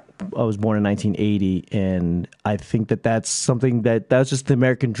 I was born in 1980, and I think that's something that's just the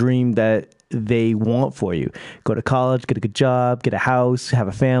American dream that they want for you. Go to college, get a good job, get a house, have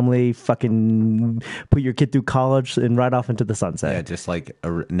a family, fucking put your kid through college, and ride off into the sunset. Yeah, just like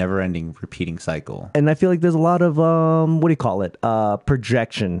a never-ending repeating cycle. And I feel like there's a lot of what do you call it?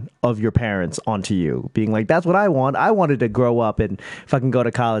 Projection of your parents onto you, being like, "That's what I want. I wanted to grow up and fucking go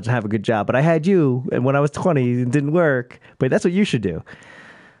to college and have a good job, but I had you, and when I was 20, it didn't work. But that's what you should do."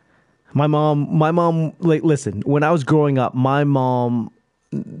 My mom, like, listen, when I was growing up, my mom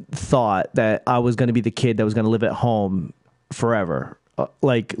thought that I was going to be the kid that was going to live at home forever.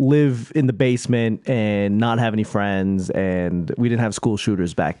 Like, live in the basement and not have any friends, and we didn't have school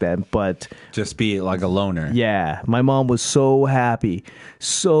shooters back then, but Just be like a loner. yeah, my mom was so happy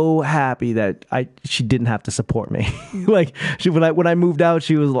that she didn't have to support me. Like, when I moved out,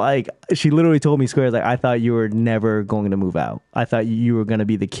 she was like, she literally told me square, like, I thought you were never going to move out. I thought you were going to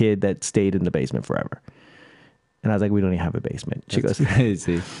be the kid that stayed in the basement forever. And I was like, we don't even have a basement. She That's goes,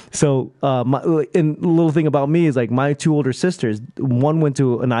 crazy. so, and the little thing about me is, like, my two older sisters, one went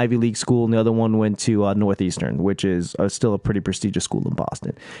to an Ivy League school and the other one went to Northeastern, which is still a pretty prestigious school in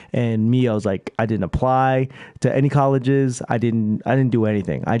Boston. And me, I was like, I didn't apply to any colleges. I didn't do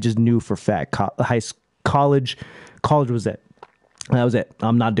anything. I just knew for a fact college was it. That was it.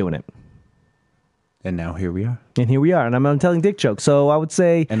 I'm not doing it. And now here we are. And here we are. And I'm telling dick jokes. So I would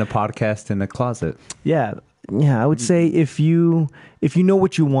say, And a podcast in a closet. yeah, I would say if you know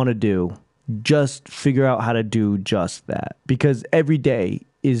what you want to do, just figure out how to do just that, because every day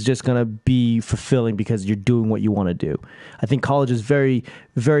is just going to be fulfilling because you're doing what you want to do. I think college is very,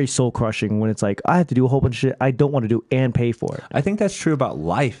 very soul crushing when it's like, I have to do a whole bunch of shit I don't want to do and pay for it. I think that's true about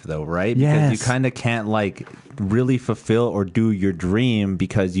life, though, right? Yes. Because you kind of can't like really fulfill or do your dream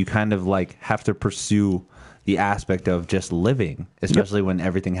because you kind of like have to pursue the aspect of just living, especially when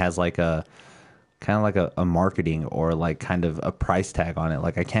everything has like a kind of like a marketing or like kind of a price tag on it.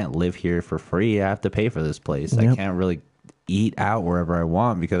 Like, I can't live here for free. I have to pay for this place. I can't really eat out wherever I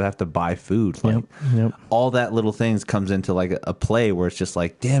want because I have to buy food. Like, all that little things comes into like a play where it's just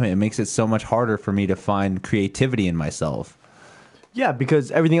like, damn it makes it so much harder for me to find creativity in myself. Yeah,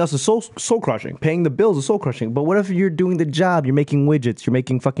 because everything else is soul crushing. Paying the bills is soul crushing. But what if you're doing the job? You're making widgets, you're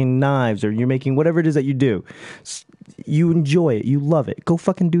making fucking knives, or you're making whatever it is that you do. You enjoy it, you love it. Go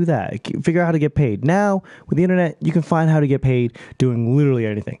fucking do that. Figure out how to get paid. Now, with the internet, you can find how to get paid doing literally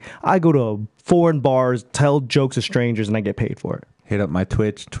anything. I go to foreign bars, tell jokes to strangers, and I get paid for it. Hit up my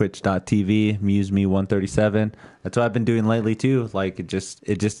Twitch, twitch.tv, MuseMe137. That's what I've been doing lately too. Like, it's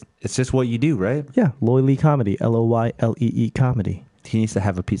just what you do, right? Yeah, Loy Lee Comedy, LOYLEE Comedy. He needs to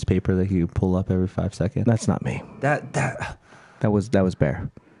have a piece of paper that he can pull up every 5 seconds. That's not me. That was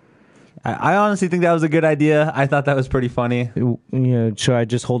Bear. I honestly think that was a good idea. I thought that was pretty funny. Should I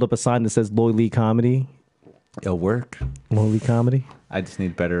just hold up a sign that says Loy Lee Comedy? It'll work. Loy Lee Comedy? I just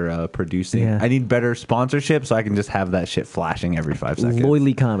need better producing. Yeah. I need better sponsorship so I can just have that shit flashing every 5 seconds. Loy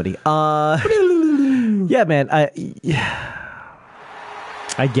Lee Comedy. Yeah, man. I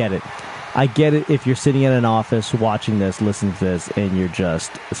get it. I get it if you're sitting in an office watching this, listening to this, and you're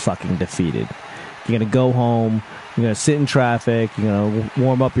just fucking defeated. You're going to go home, you're going to sit in traffic, you're going to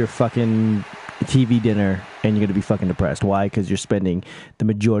warm up your fucking TV dinner, and you're going to be fucking depressed. Why? Because you're spending the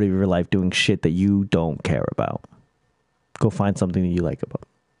majority of your life doing shit that you don't care about. Go find something that you like about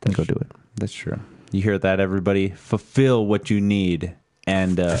and go do it. That's true. You hear that, everybody? Fulfill what you need.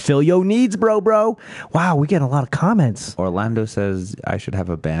 And Fulfill your needs, bro. Wow, we get a lot of comments. Orlando says I should have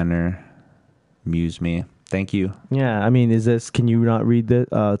a banner. Muse me. Thank you. Yeah, I mean, can you not read this?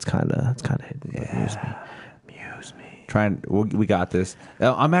 It's kind of hidden. Yeah. Muse me. We got this.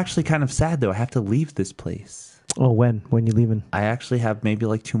 I'm actually kind of sad though. I have to leave this place. Oh, when you leaving? I actually have maybe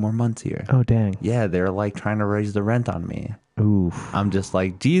like 2 more months here. Oh, dang. Yeah, they're like trying to raise the rent on me. Oof. I'm just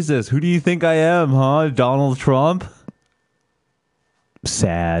like, Jesus, who do you think I am, huh? Donald Trump?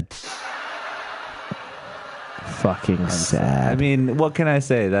 Sad. Fucking sad. I mean, what can I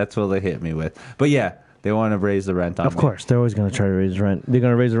say? That's what they hit me with. But yeah, they want to raise the rent on me. Of course, they're always going to try to raise rent. They're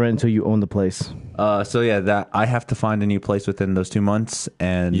going to raise the rent until you own the place. So yeah, that I have to find a new place within those 2 months,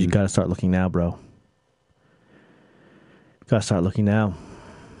 and You got to start looking now, bro. Got to start looking now.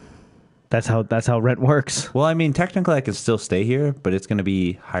 That's how rent works. Well, I mean, technically, I could still stay here, but it's going to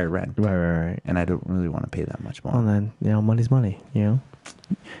be higher rent, Right. and I don't really want to pay that much more. Well, then money's money. You're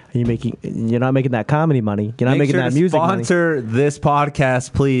not making that comedy money. You're not Make making sure that to music money. sponsor this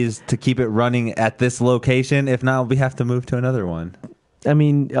podcast, please, to keep it running at this location. If not, we have to move to another one. I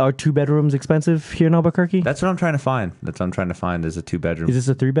mean, are 2 bedrooms expensive here in Albuquerque? That's what I'm trying to find. That's what I'm trying to find is a 2-bedroom. Is this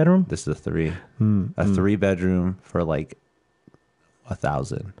a 3-bedroom? This is a 3. A 3-bedroom for like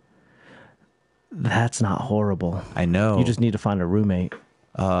 $1,000. That's not horrible. I know. You just need to find a roommate.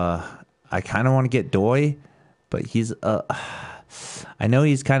 I kind of want to get Doy, but he's I know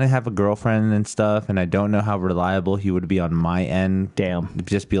he's kind of have a girlfriend and stuff, and I don't know how reliable he would be on my end. Damn.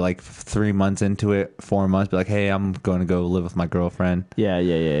 Just be like 3 months into it, 4 months, be like, hey, I'm going to go live with my girlfriend.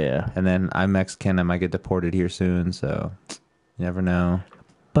 Yeah. And then I'm Mexican. I might get deported here soon, so you never know.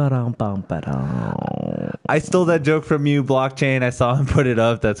 Ba-dum-bum-ba-dum. I stole that joke from you, Blockchain. I saw him put it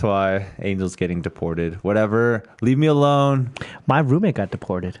up. That's why Angel's getting deported. Whatever. Leave me alone. My roommate got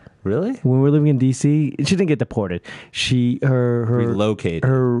deported. Really? When we were living in DC, she didn't get deported. Her Relocated.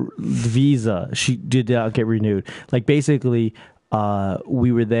 Her visa, she did not get renewed. Like basically,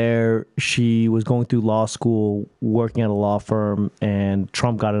 we were there. She was going through law school, working at a law firm, and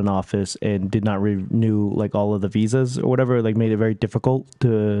Trump got in office and did not renew like all of the visas or whatever. Like made it very difficult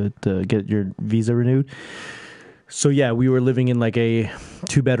to get your visa renewed. So yeah, we were living in like a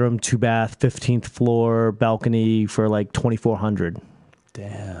 2-bedroom, 2-bath, 15th floor balcony for like $2,400.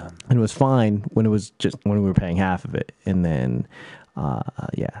 Damn. And it was fine when we were paying half of it. And then,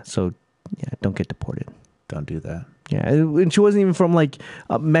 don't get deported. Don't do that. Yeah, and she wasn't even from like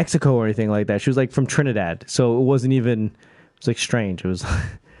Mexico or anything like that. She was like from Trinidad, so it wasn't even. It was like strange. It was.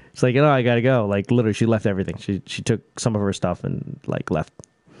 It's like I gotta go. Like literally, she left everything. She took some of her stuff and like left.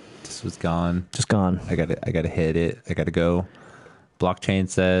 This was gone. Just gone. I gotta hit it. I gotta go. Blockchain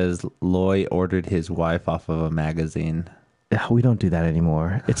says Loy ordered his wife off of a magazine. We don't do that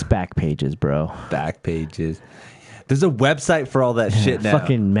anymore. It's back pages, bro. Back pages. There's a website for all that shit now.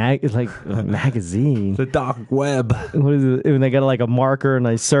 Fucking magazine. The dark web. What is it? And they got like a marker, and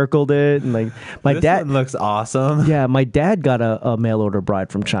I circled it, and like my This dad one looks awesome. Yeah, my dad got a mail order bride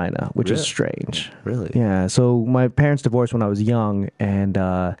from China, which is Really? strange. Really? Yeah. So my parents divorced when I was young,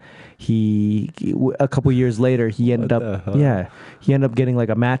 and he a couple years later he ended What up the hell? he ended up getting like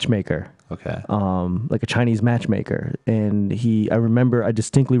a matchmaker. Okay. Like a Chinese matchmaker, and I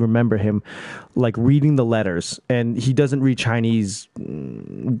distinctly remember him like reading the letters, and he doesn't read Chinese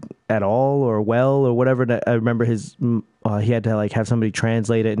at all or well or whatever. And I remember he had to like have somebody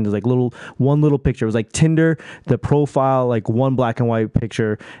translate it, and there's like one little picture. It was like Tinder, the profile, like one black and white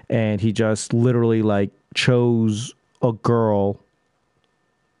picture, and he just literally like chose a girl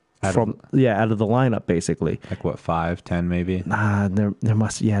out of the lineup, basically. Like what, 5, 10 maybe? There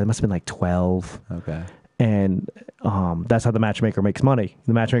must have been like 12. Okay. And that's how the matchmaker makes money.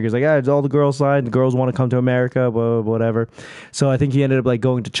 The matchmaker's like, it's all the girls' side. The girls want to come to America, whatever. So I think he ended up like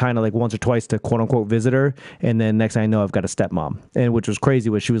going to China like once or twice to quote unquote visit her. And then next thing I know, I've got a stepmom. And which was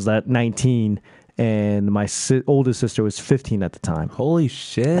crazy was she was like 19 and my oldest sister was 15 at the time. Holy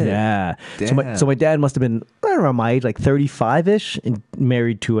shit. Yeah. Damn. So my dad must have been right around my age, like 35-ish, and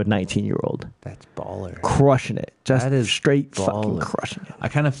married to a 19-year-old. That's baller. Crushing it. Just That is straight baller. fucking crushing it. I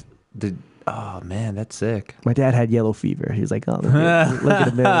kind of did. Oh man, that's sick. My dad had yellow fever. He was like, look at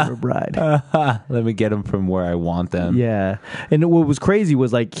a mail order bride. Let me get them from where I want them. Yeah. And what was crazy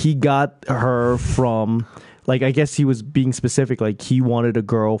was like he got her from, like, I guess he was being specific. Like he wanted a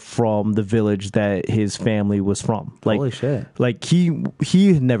girl from the village that his family was from. Like, Holy shit. Like he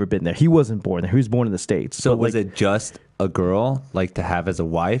had never been there. He wasn't born there. He was born in the States. So But, was like, it just a girl like to have as a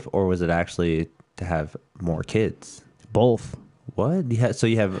wife, or was it actually to have more kids? both? What? So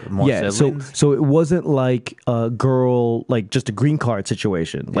you have more siblings? So it wasn't like a girl, like just a green card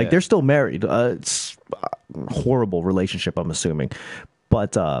situation. Like Yeah. they're still married. It's a horrible relationship, I'm assuming.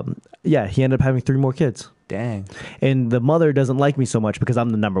 But yeah, he ended up having 3 more kids. Dang. And the mother doesn't like me so much because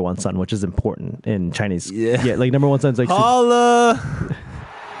I'm the number one son, which is important in Chinese. Yeah. Like number one son's like, Holla!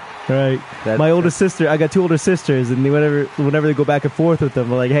 right. My oldest sister, I got 2 older sisters, and whenever they go back and forth with them,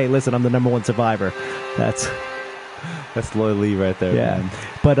 they're like, hey, listen, I'm the number one survivor. That's Loy Lee right there. yeah. Man.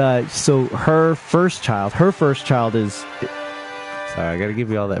 But so her first child is Sorry, I got to give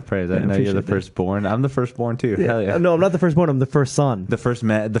you all that praise. I know you're the appreciate that. firstborn. I'm the firstborn too. Hell yeah. No, I'm not the firstborn. I'm the first son. The first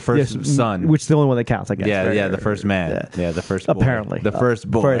man, the first Yes, son. which is the only one that counts, I guess. yeah, Right, yeah, right, the right, first right. man. Yeah, the first boy. Apparently, The first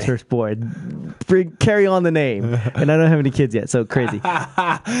boy. First boy. Carry on the name, and I don't have any kids yet, so crazy.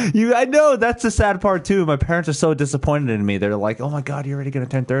 I know that's the sad part too. My parents are so disappointed in me. They're like, "Oh my god, you're already gonna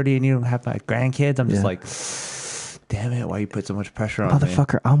turn 30 and you don't have my grandkids." I'm just Yeah. like, damn it, why you put so much pressure on me?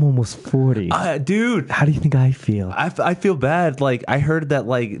 Motherfucker, I'm almost 40. Dude, How do you think I feel? I feel bad. Like, I heard that,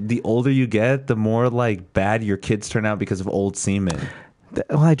 like, the older you get, the more, like, bad your kids turn out because of old semen.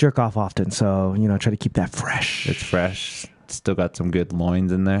 Well, I jerk off often, so, try to keep that fresh. It's fresh. Still got some good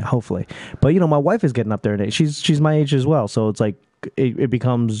loins in there. Hopefully. But, my wife is getting up there in age. She's my age as well, so it's like it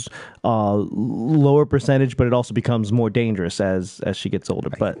becomes lower percentage, but it also becomes more dangerous as she gets older.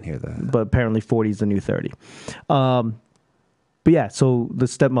 I can hear that. But apparently 40 is the new 30. But yeah, so the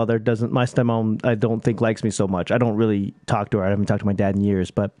stepmother my stepmom, I don't think likes me so much. I don't really talk to her. I haven't talked to my dad in years,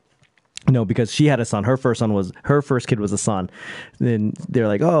 but because she had a son. Her first kid was a son. Then they're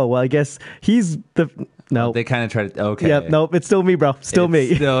like, oh, well, I guess he's the... No. They kind of try to... Okay. Yeah, nope, it's still me, bro. Still It's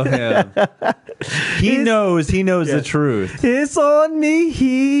me. Still him. He knows the truth. It's on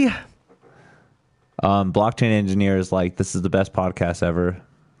me. Blockchain engineer is like, this is the best podcast ever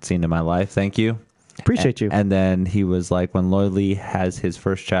seen in my life. Thank you. Appreciate you. And then he was like, when Lloyd Lee has his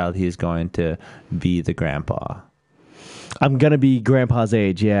first child, he's going to be the grandpa. I'm going to be grandpa's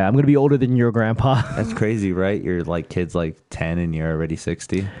age. Yeah, I'm going to be older than your grandpa. That's crazy, right? Your like kid's like 10 and you're already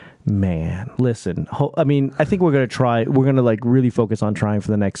 60. Man, listen. I mean, I think we're going to try. We're going to like really focus on trying for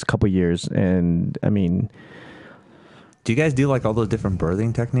the next couple years. And I mean, do you guys do like all those different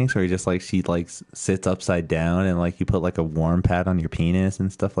birthing techniques where you just like she like sits upside down and like you put like a warm pad on your penis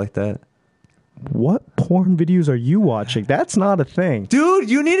and stuff like that? what porn videos are you watching? That's not a thing. Dude,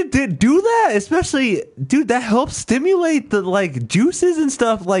 you need to do that. Especially, dude, that helps stimulate the like juices and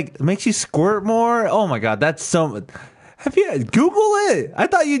stuff. Like makes you squirt more. Oh my God, that's so... Have you Google it? I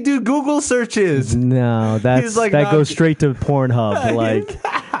thought you do Google searches. No, He's like, that no, goes straight to Pornhub. Like,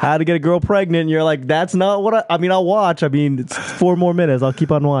 how to get a girl pregnant. And you're like, that's not what I mean, I'll watch. I mean, it's 4 more minutes. I'll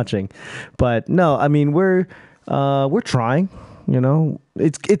keep on watching. But no, I mean, we're trying. You know,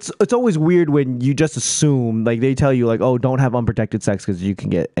 it's always weird when you just assume, like they tell you like, oh, don't have unprotected sex because you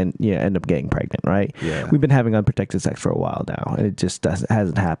can end up getting pregnant, right? Yeah. We've been having unprotected sex for a while now, and it just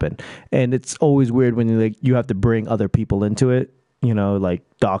hasn't happened. And it's always weird when you have to bring other people into it. You know, like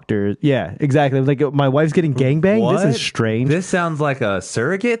doctors. Yeah, exactly. Like my wife's getting gangbanged. What? This is strange. This sounds like a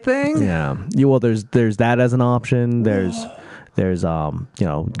surrogate thing. Yeah. Well, there's that as an option. There's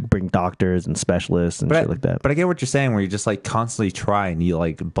bring doctors and specialists and shit like that. But I get what you're saying, where you just like constantly try and you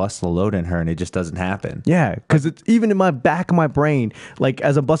like bust the load in her and it just doesn't happen. Yeah, because it's even in my back of my brain, like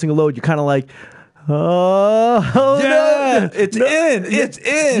as I'm busting a load, you're kind of like, oh yeah, no, it's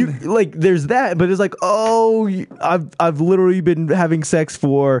in. like there's that, but it's like, I've literally been having sex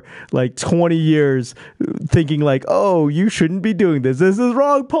for like 20 years, thinking like, oh, you shouldn't be doing this. This is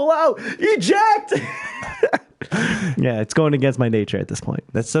wrong. Pull out. Eject. Yeah, it's going against my nature at this point.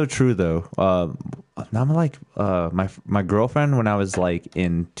 That's so true, though. I'm like my girlfriend when I was like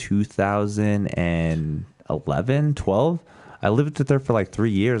in 2011, 12. I lived with her for like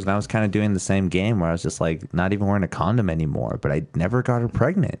 3 years, and I was kind of doing the same game where I was just like not even wearing a condom anymore. But I never got her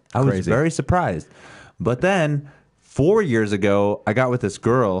pregnant. I was very surprised. But then 4 years ago, I got with this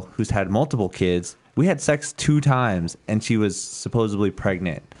girl who's had multiple kids. We had sex 2 times, and she was supposedly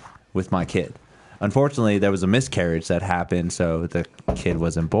pregnant with my kid. Unfortunately, there was a miscarriage that happened, so the kid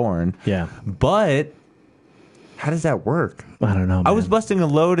wasn't born. Yeah. But how does that work? I don't know, man. I was busting a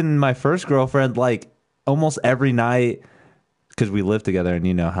load in my first girlfriend like almost every night because we lived together, and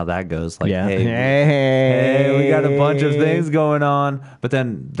you know how that goes. Like, Yeah. hey, we got a bunch of things going on. But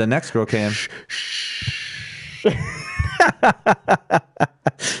then the next girl came.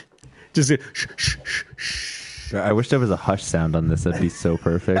 Just I wish there was a hush sound on this. That'd be so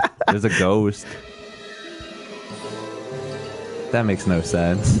perfect. There's a ghost. That makes no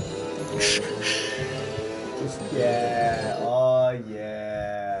sense. yeah. Oh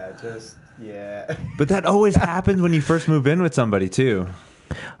yeah. Just yeah. But that always happens when you first move in with somebody too.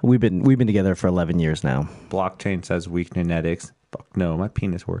 We've been together for 11 years now. Blockchain says weak genetics. Fuck no, my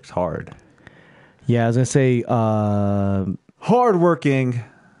penis works hard. Yeah, I was gonna say. Hardworking.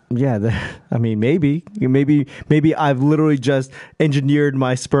 Yeah, I mean, maybe I've literally just engineered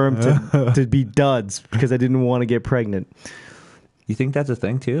my sperm to be duds because I didn't want to get pregnant. You think that's a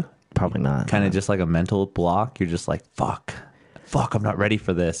thing too? Probably not. Kind of just like a mental block. You're just like, fuck, I'm not ready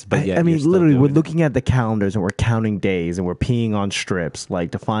for this. But yeah, I mean, literally, we're looking at the calendars and we're counting days and we're peeing on strips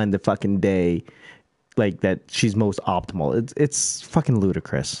like to find the fucking day like that she's most optimal. It's fucking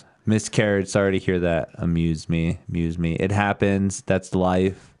ludicrous. Miscarriage. Sorry to hear that. Amuse me. It happens. That's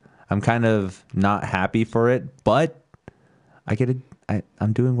life. I'm kind of not happy for it, but I get it.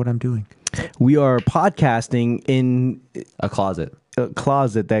 I'm doing what I'm doing. We are podcasting in A closet. a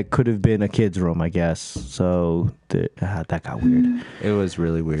closet that could have been a kid's room, I guess. So that got weird. It was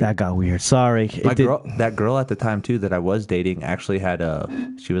really weird. That got weird. Sorry. That girl at the time too that I was dating actually had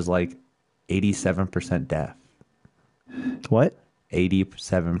she was like 87% deaf. What?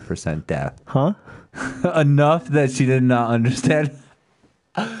 87% deaf. Huh? Enough that she did not understand.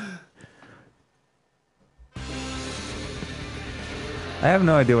 I have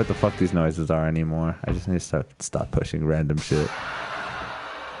no idea what the fuck these noises are anymore. I just need to stop pushing random shit.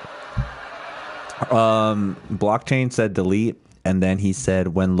 Blockchain said delete, and then he said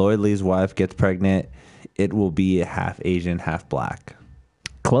when Lloyd Lee's wife gets pregnant, it will be half Asian, half black.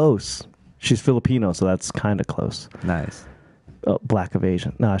 Close. She's Filipino, so that's kind of close. Nice. Oh, black of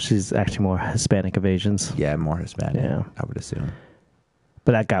Asian. No, she's actually more Hispanic of Asians. Yeah, more Hispanic. Yeah. I would assume.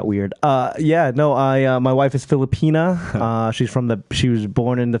 But that got weird. Yeah, no, my wife is Filipina. She was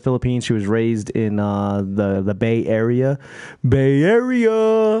born in the Philippines. She was raised in the Bay Area. Bay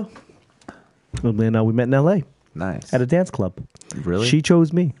Area. And then we met in LA Nice. at a dance club. Really? She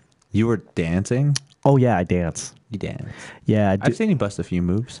chose me. You were dancing? Oh yeah, I dance. You dance. Yeah, I've seen you bust a few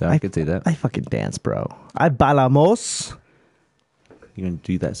moves, so I could see that. I fucking dance, bro. I bailamos. You gonna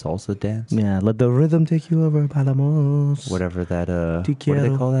do that salsa dance? Yeah, let the rhythm take you over, bailamos. Whatever that Te what do they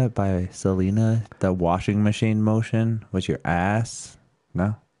quiero. call that by Selena? The washing machine motion with your ass?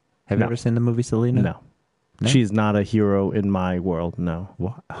 No? Have you No. ever seen the movie Selena? No. No? She's not a hero in my world. No.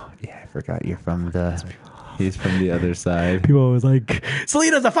 What? Oh, yeah, I forgot you're from the he's from the other side. People always like,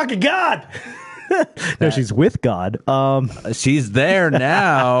 Selena's a fucking god. No, she's with God. She's there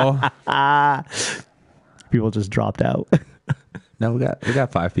now. People just dropped out. No, we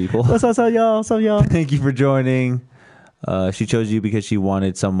got 5 people. What's up, y'all? What's up, y'all? Thank you for joining. She chose you because she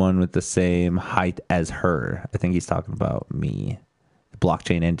wanted someone with the same height as her. I think he's talking about me, the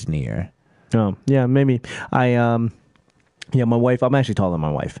blockchain engineer. Oh, yeah, maybe. Yeah, my wife, I'm actually taller than my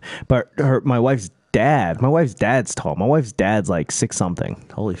wife, but my wife's dad's tall. My wife's dad's like 6 something.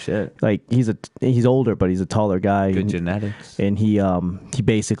 Holy shit. Like he's older, but he's a taller guy. Good genetics. And he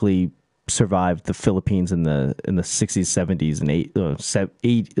basically survived the Philippines in the 60s, 70s, and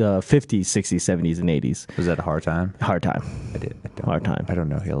 50s, 60s, 70s, and 80s. Was that a hard time? Hard time. Hard time. I don't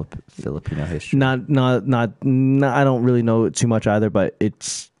know Filipino history. Not. I don't really know it too much either, but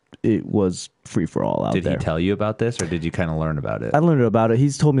it was free for all out Did there. he tell you about this, or did you kind of learn about it? I learned about it.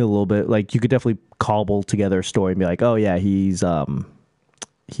 He's told me a little bit. Like you could definitely cobble together a story and be like, oh yeah, he's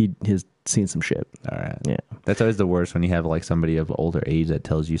seen some shit. All right. Yeah. That's always the worst when you have like somebody of older age that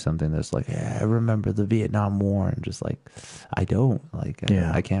tells you something that's like, yeah, I remember the Vietnam War, and just like, I don't like,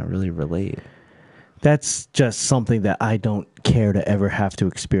 Yeah. I can't really relate. That's just something that I don't care to ever have to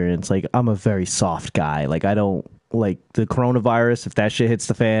experience. Like I'm a very soft guy. Like I don't like the coronavirus. If that shit hits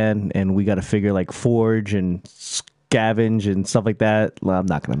the fan and we got to figure like forge and scavenge and stuff like that, well, I'm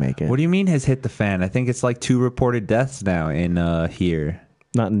not gonna make it. What do you mean has hit the fan? I think it's like 2 reported deaths now in here.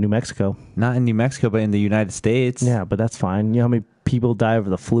 Not in New Mexico. Not in New Mexico, but in the United States. Yeah, but that's fine. You know how many people die of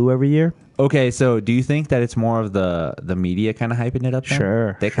the flu every year? Okay, so do you think that it's more of the media kind of hyping it up then?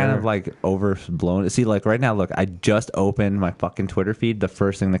 Sure, They kind sure. of like overblown. See, like right now, look, I just opened my fucking Twitter feed. The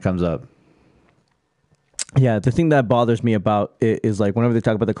first thing that comes up. Yeah, the thing that bothers me about it is like whenever they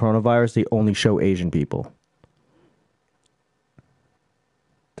talk about the coronavirus, they only show Asian people.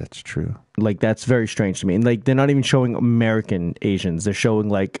 That's true. Like that's very strange to me. And like they're not even showing American Asians. They're showing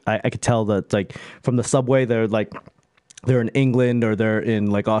like I could tell that like from the subway they're in England or they're in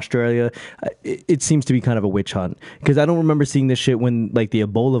like Australia. It seems to be kind of a witch hunt because I don't remember seeing this shit when like the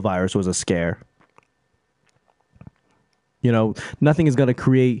Ebola virus was a scare. You know, nothing is going to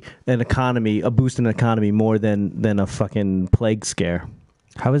create a boost in an economy more than a fucking plague scare.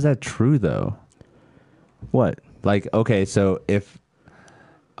 How is that true though? What? Like, okay, so if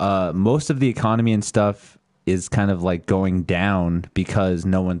most of the economy and stuff is kind of like going down because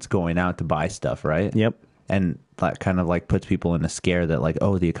no one's going out to buy stuff, right? Yep. And that kind of like puts people in a scare that like,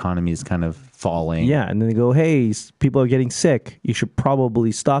 oh, the economy is kind of falling. Yeah, and then they go, hey, people are getting sick. You should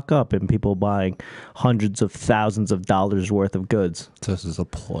probably stock up, and people buying hundreds of thousands of dollars worth of goods. So this is a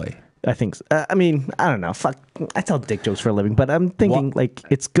ploy. I think. I mean, I don't know. Fuck, I tell dick jokes for a living, but I'm thinking like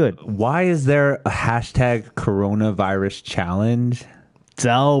it's good. Why is there a hashtag coronavirus challenge?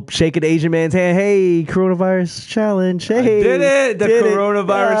 Dope. Shake an Asian man's hand. Hey, coronavirus challenge. Hey, did it. The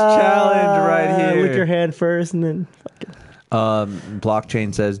coronavirus challenge right here. Lick your hand first, and then.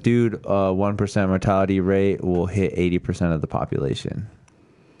 Blockchain says, dude, 1% mortality rate will hit 80% of the population.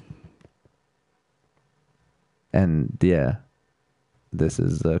 And yeah, this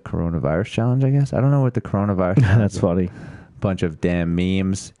is the coronavirus challenge, I guess. I don't know what the coronavirus That's funny. bunch of damn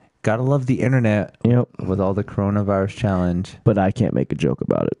memes. Gotta love the internet. Yep. With all the coronavirus challenge. But I can't make a joke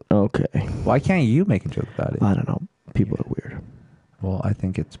about it. Okay. Why can't you make a joke about it? I don't know. People are weird. Well, I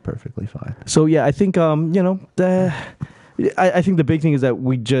think it's perfectly fine. So yeah, I think I think the big thing is that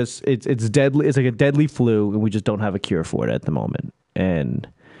we just it's deadly. It's like a deadly flu, and we just don't have a cure for it at the moment. And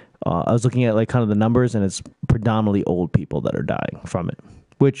I was looking at like kind of the numbers, and it's predominantly old people that are dying from it,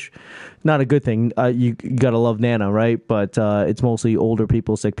 which not a good thing. You gotta love Nana, right? But it's mostly older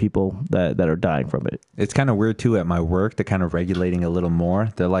people, sick people that are dying from it. It's kind of weird too at my work. They're kind of regulating a little more.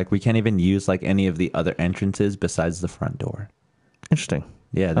 They're like, we can't even use like any of the other entrances besides the front door. Interesting.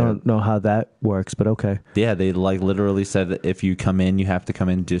 Yeah, I don't know how that works, but okay. Yeah, they like literally said that if you come in, you have to come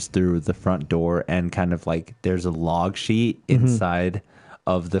in just through the front door, and kind of like there's a log sheet inside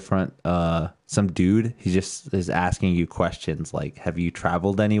of the front. Some dude, he just is asking you questions like, have you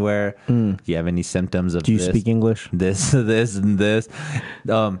traveled anywhere? Do you have any symptoms of Do you this, speak English? this, and this?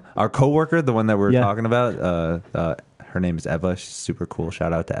 Our coworker, the one that we're Yeah. talking about, her name is Eva. She's super cool.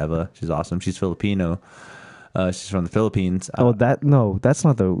 Shout out to Eva. She's awesome. She's Filipino. She's from the Philippines. That's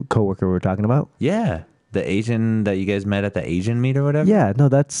not the coworker we're talking about. Yeah, the Asian that you guys met at the Asian meet or whatever. Yeah, no,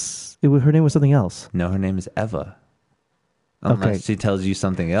 her name was something else. No, her name is Eva. Unless Okay. she tells you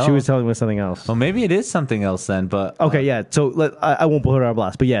something else. She was telling me something else. Well, maybe it is something else then. But Okay, yeah. So I won't put her on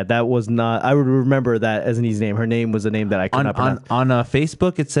blast, but yeah, that was not. I would remember that as an easy name. Her name was a name that I could not pronounce. on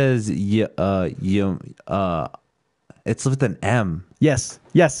Facebook it says it's with an M. Yes.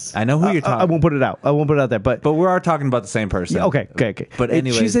 I know who you're talking. I won't put it out. I won't put it out there. But But we are talking about the same person. yeah, okay. But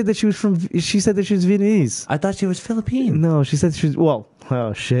anyway, she said that she was from. She said that she was Vietnamese. I thought she was Philippine. No, she said she was. Well,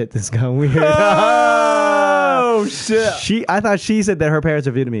 oh shit, this got weird. Oh shit! I thought she said that her parents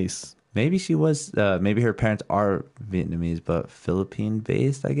are Vietnamese. Maybe she was. Maybe her parents are Vietnamese, but Philippine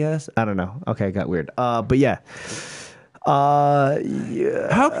based. I guess. I don't know. Okay, it got weird. But yeah.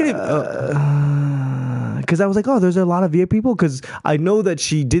 Yeah. How could it? Because I was like, oh, there's a lot of Viet people. Because I know that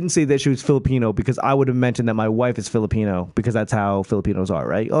she didn't say that she was Filipino, because I would have mentioned that my wife is Filipino, because that's how Filipinos are,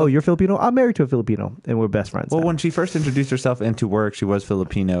 right? Oh, you're Filipino? I'm married to a Filipino, and we're best friends. Well, now. when she first introduced herself into work, she was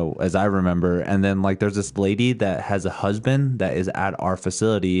Filipino, as I remember. And then, like, there's this lady that has a husband that is at our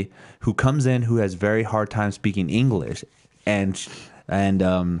facility who comes in who has very hard time speaking English, and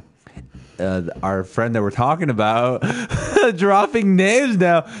our friend that we're talking about, dropping names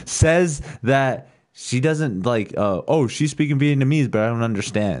now, says that she doesn't like. She's speaking Vietnamese, but I don't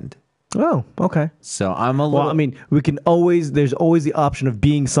understand. Oh, okay. So I'm a little. Well, I mean, there's always the option of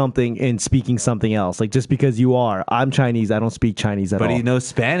being something and speaking something else. Like, just because I'm Chinese, I don't speak Chinese at all. but he knows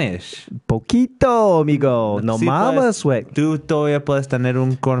Spanish. Poquito, amigo. No Sí, mames, pues, güey. tú todavía puedes tener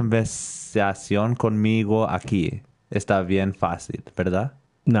una conversación conmigo aquí. Está bien fácil, ¿verdad?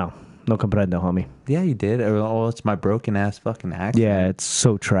 No comprendo, homie. Yeah, you did. Oh, it's my broken ass fucking accent. Yeah, it's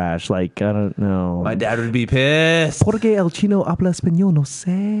so trash. Like, I don't know. My dad would be pissed. Porque el chino habla español, no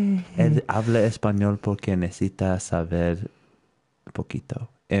sé. Él habla español porque necesita saber poquito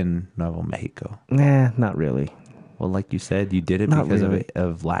en Nuevo Mexico. Nah, not really. Well, like you said, you did it Not because really.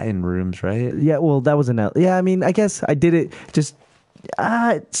 of Latin rooms, right? Yeah, well, that was yeah, I mean, I guess I did it just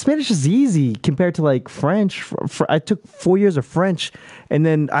Spanish is easy compared to like French. I took 4 years of French, and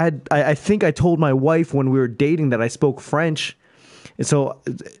then I think I told my wife when we were dating that I spoke French, and so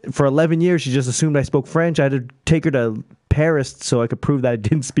for 11 years she just assumed I spoke French. I had to take her to Paris so I could prove that I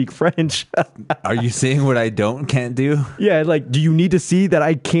didn't speak French. Are you seeing what I can't do? Yeah, like, do you need to see that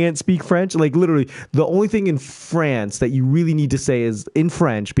I can't speak French? Like, literally, the only thing in France that you really need to say is in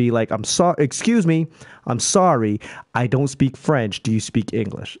French, be like, I'm sorry, excuse me, I'm sorry, I don't speak French. Do you speak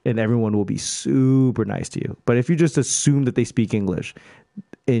English? And everyone will be super nice to you. But if you just assume that they speak English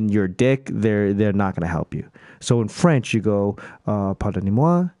in your dick, they're not going to help you. So in French, you go,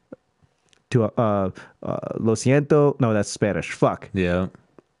 pardonnez-moi, to lo siento. No, that's Spanish. Fuck. Yeah.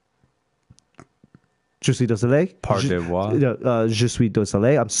 Je suis désolé. Pardonnez-moi. Je suis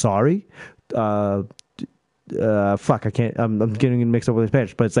désolé. I'm sorry. Fuck, I can't. I'm getting mixed up with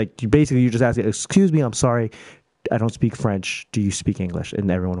Spanish, but it's like you just ask, excuse me, I'm sorry, I don't speak French. Do you speak English? And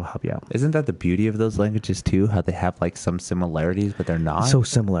everyone will help you out. Isn't that the beauty of those languages too? How they have like some similarities, but they're not. So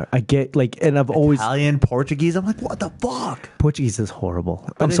similar. I get like, and I've always Italian, Portuguese. I'm like, what the fuck? Portuguese is horrible.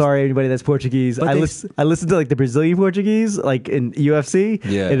 I'm it's- sorry, anybody that's Portuguese. But I they- listen to like the Brazilian Portuguese, like in UFC.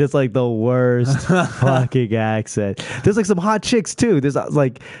 Yeah. And it's like the worst fucking accent. There's like some hot chicks too. There's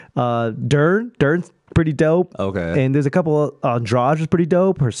like Dern's pretty dope. Okay. And there's a couple. Andrade is pretty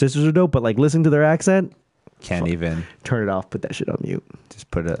dope. Her sisters are dope. But like listening to their accent, Can't even turn it off. Put that shit on mute. just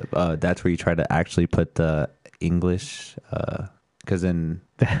put a. That's where you try to actually put the English because in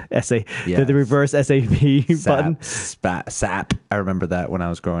SA, Yeah. the reverse SAP button. SAP. I remember that when I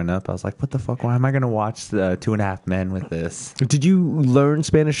was growing up. I was like, what the fuck? Why am I going to watch the 2.5 Men with this? Did you learn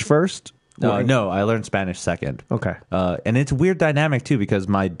Spanish first? No, I learned Spanish second. Okay. And it's a weird dynamic too because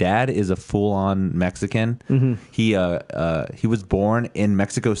my dad is a full-on Mexican. He was born in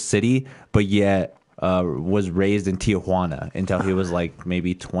Mexico City, but yet was raised in Tijuana until he was like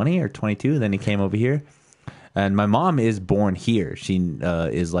maybe 20 or 22. Then he came over here. And my mom is born here. She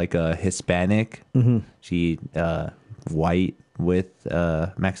is like a Hispanic. She white with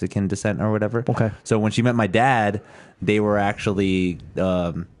Mexican descent or whatever. Okay. So when she met my dad, they were actually.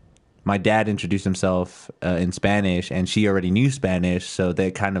 My dad introduced himself in Spanish, and she already knew Spanish, so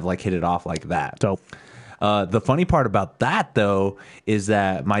they kind of like hit it off like that. Dope. The funny part about that, though, is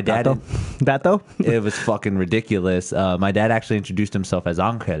that my dad. That though? It was fucking ridiculous. My dad actually introduced himself as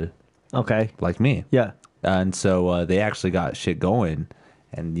Angel, Okay. like me. Yeah. And so they actually got shit going,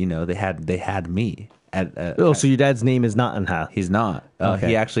 and you know they had me at. So your dad's name is not Anha. He's not. Okay.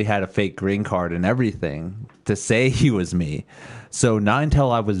 He actually had a fake green card and everything to say he was me. So not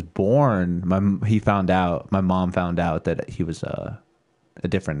until I was born, my mom found out that he was a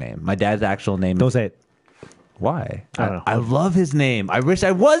different name. My dad's actual name. Don't say it. Why? I don't know. I love his name. I wish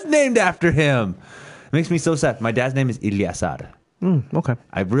I was named after him. It makes me so sad. My dad's name is Ilyasar. Okay.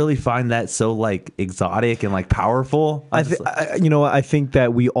 I really find that so like exotic and like powerful. I think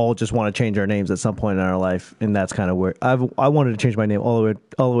that we all just want to change our names at some point in our life, and that's kind of where I wanted to change my name all the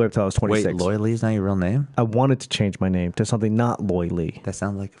way up till I was 26. Wait, Loy Lee is not your real name? I wanted to change my name to something not Loy Lee. That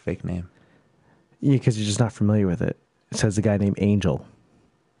sounds like a fake name. Yeah, because you're just not familiar with it. It says a guy named Angel.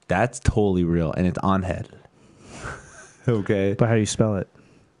 That's totally real, and it's on head. Okay. But how do you spell it?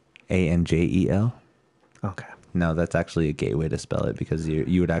 Angel. Okay. No, that's actually a gay way to spell it because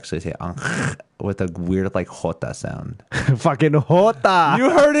you would actually say with a weird like jota sound. Fucking Jota. You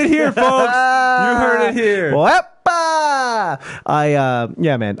heard it here, folks. You heard it here. Wepa!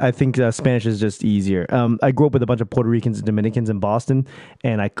 Yeah, man. I think Spanish is just easier. I grew up with a bunch of Puerto Ricans and Dominicans in Boston,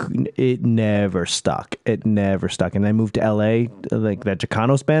 and it never stuck. It never stuck. And I moved to LA, like that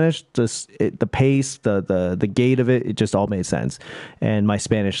Chicano Spanish, the pace, the gait of it, it just all made sense. And my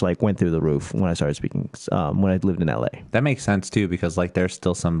Spanish like went through the roof when I started speaking when I lived in LA. That makes sense too because like there's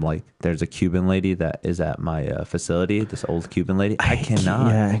still some like there's a Cuban lady that is at my facility. This old Cuban lady. I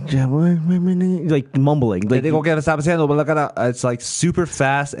cannot. Yeah, like mumbling. Like, It's like super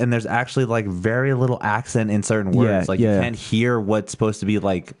fast, and there's actually like very little accent in certain words. You can't hear what's supposed to be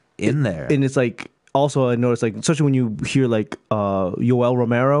like in there. And it's like also I noticed like especially when you hear like Yoel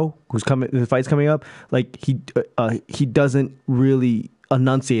Romero the fight's coming up, like he doesn't really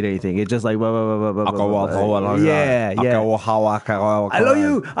enunciate anything. It's just like yeah. I love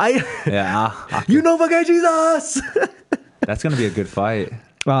you. You know fucking Jesus. That's gonna be a good fight.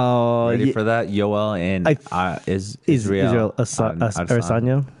 Ready for that? Yoel and Israel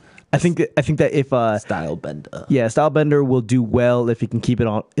Adesanya. I think that if Style Bender. Yeah, Stylebender will do well if he can keep it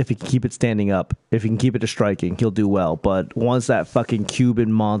on. If he can keep it standing up, if he can keep it to striking, he'll do well. But once that fucking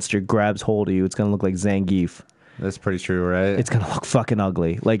Cuban monster grabs hold of you, it's gonna look like Zangief. That's pretty true, right? It's gonna look fucking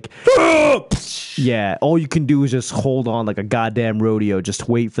ugly. Like, yeah, all you can do is just hold on like a goddamn rodeo. Just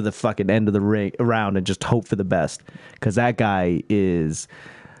wait for the fucking end of the round and just hope for the best. Because that guy is.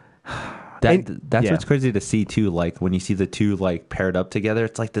 That's what's crazy to see too. Like when you see the two like paired up together,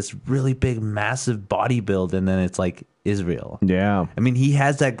 it's like this really big, massive body build, and then it's like Israel. Yeah, I mean, he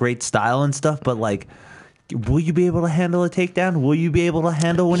has that great style and stuff, but like, will you be able to handle a takedown? Will you be able to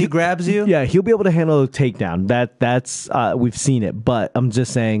handle when he grabs you? Yeah, he'll be able to handle a takedown. That's we've seen it. But I'm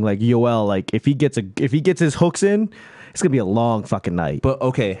just saying, like Yoel, like if he gets his hooks in, it's gonna be a long fucking night. But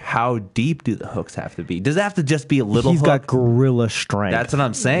okay, how deep do the hooks have to be? Does it have to just be a little? He's got gorilla strength. That's what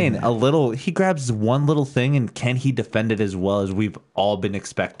I'm saying. A little. He grabs one little thing, and can he defend it as well as we've all been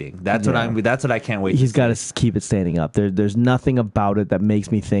expecting? That's what I can't wait. He's got to keep it standing up. There's nothing about it that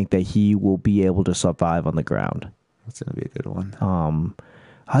makes me think that he will be able to survive on the ground. That's gonna be a good one.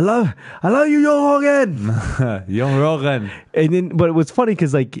 I love you, Joe Rogan. Young Rogan. And then, but it was funny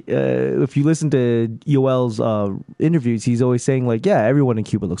because, like, if you listen to Yoel's interviews, he's always saying, like, yeah, everyone in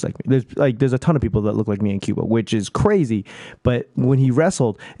Cuba looks like me. There's a ton of people that look like me in Cuba, which is crazy. But when he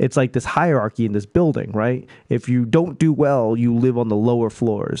wrestled, it's like this hierarchy in this building, right? If you don't do well, you live on the lower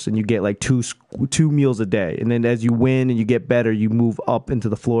floors and you get like two meals a day. And then as you win and you get better, you move up into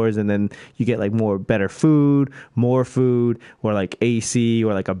the floors, and then you get like better food, more food, or like AC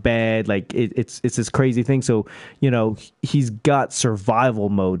or like a bed. Like it's this crazy thing. So, you know, he's got survival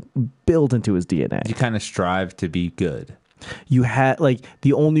mode built into his DNA. You kind of strive to be good. You had like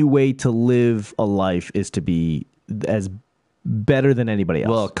the only way to live a life is to be as better than anybody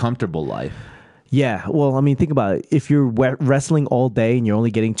else. Well, a comfortable life. Yeah. Well, I mean, think about it. If you're wrestling all day and you're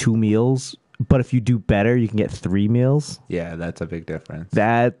only getting 2 meals, but if you do better, you can get 3 meals. Yeah, that's a big difference.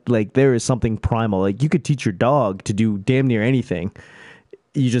 That, like, there is something primal. Like, you could teach your dog to do damn near anything.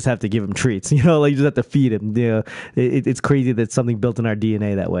 You just have to give him treats, you know, like you just have to feed him. You know, it's crazy that something built in our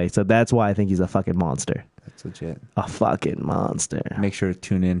DNA that way. So that's why I think he's a fucking monster. That's legit. A fucking monster. Make sure to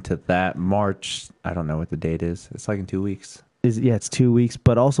tune in to that March. I don't know what the date is. It's like in 2 weeks. It's 2 weeks.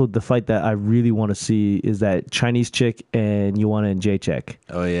 But also the fight that I really want to see is that Chinese chick and Joanna and Jacek.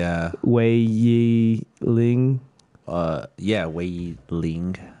 Oh yeah. Wei Yi Ling. Yeah, Wei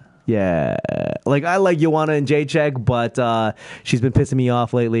Ling. Yeah, like I like Joanna and Jacek, but she's been pissing me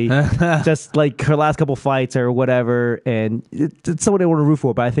off lately. Just like her last couple fights or whatever, and it's someone I want to root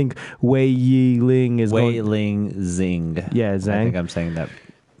for. But I think Wei Yi Ling is Wei Ling Zing. Yeah, Zhang. I think I'm saying that.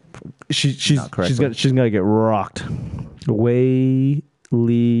 She's Not correctly. she's gonna get rocked. Wei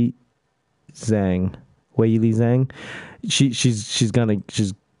Li Zhang. Wei Li Zhang. She's you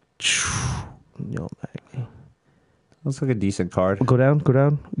know, Looks like a decent card. go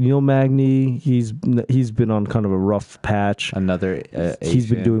down. Neil Magny, he's been on kind of a rough patch. Another. He's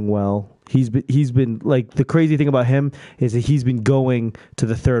been Asian. doing well. He's been like, the crazy thing about him is that he's been going to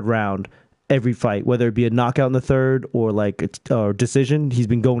the 3rd round every fight, whether it be a knockout in the 3rd or like a decision. He's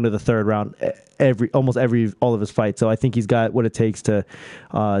been going to the 3rd round all of his fights. So I think he's got what it takes to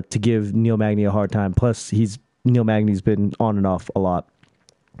give Neil Magny a hard time. Plus, Neil Magny's been on and off a lot.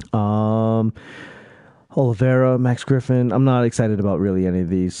 Oliveira, Max Griffin. I'm not excited about really any of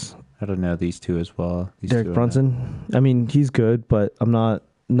these. I don't know these two as well. These Derek two are Brunson. I mean, he's good, but I'm not.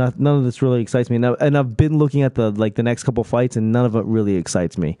 None of this really excites me. And I've been looking at the next couple fights, and none of it really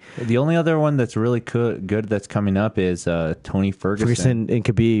excites me. The only other one that's really good that's coming up is Tony Ferguson. Ferguson and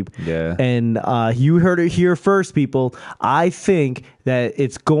Khabib. Yeah. And you heard it here first, people. I think that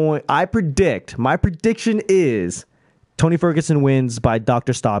it's going. My prediction is Tony Ferguson wins by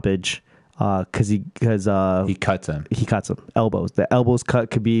doctor stoppage. Because he cuts him. He cuts him. Elbows. The elbows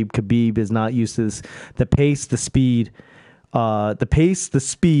cut Khabib. Khabib is not used to this. The pace, the speed,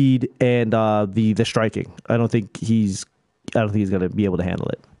 and the striking. I don't think he's going to be able to handle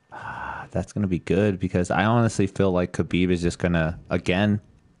it. That's going to be good because I honestly feel like Khabib is just going to, again,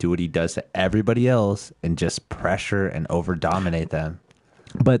 do what he does to everybody else and just pressure and over-dominate them.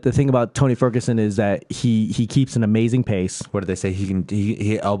 But the thing about Tony Ferguson is that he keeps an amazing pace. What do they say?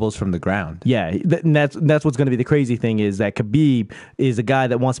 He elbows from the ground. Yeah, and that's what's going to be the crazy thing is that Khabib is a guy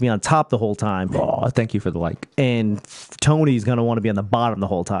that wants to be on top the whole time. Oh, thank you for the like. And Tony's going to want to be on the bottom the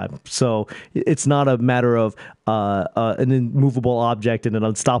whole time. So it's not a matter of an immovable object and an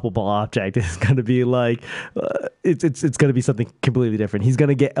unstoppable object. It's going to be like it's going to be something completely different. He's going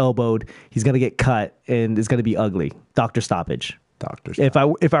to get elbowed. He's going to get cut, and it's going to be ugly. Doctor stoppage. Doctors. If I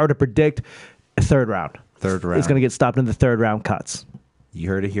were to predict a 3rd round, it's going to get stopped in the 3rd round cuts. You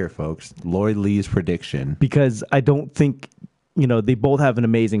heard it here, folks. Lloyd Lee's prediction. Because I don't think, they both have an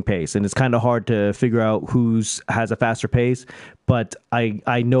amazing pace, and it's kind of hard to figure out who's has a faster pace. But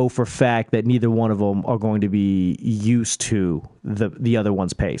I know for a fact that neither one of them are going to be used to the other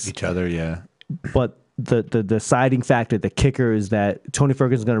one's pace. Each other, yeah. But the deciding factor, the kicker, is that Tony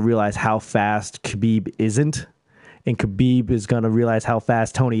Ferguson is going to realize how fast Khabib isn't. And Khabib is going to realize how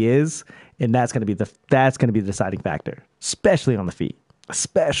fast Tony is, and that's going to be the deciding factor, especially on the feet.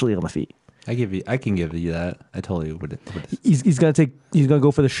 I can give you that. I totally would. He's going to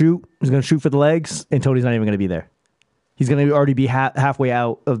go for the shoot. He's going to shoot for the legs, and Tony's not even going to be there. He's going to already be halfway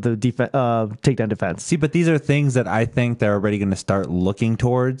out of the takedown defense. See, but these are things that I think they're already going to start looking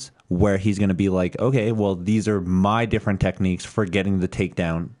towards, where he's going to be like, okay, well, these are my different techniques for getting the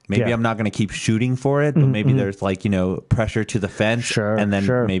takedown. Maybe Yeah. I'm not going to keep shooting for it, but maybe there's like, pressure to the fence, Sure, and then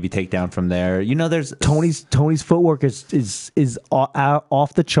sure. maybe take down from there. There's Tony's footwork is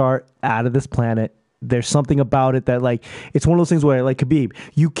off the chart, out of this planet. There's something about it that, like, it's one of those things where, like Khabib,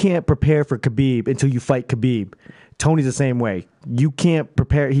 you can't prepare for Khabib until you fight Khabib. Tony's the same way. You can't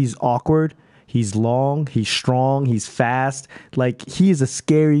prepare. He's awkward. He's long. He's strong. He's fast. Like, he's a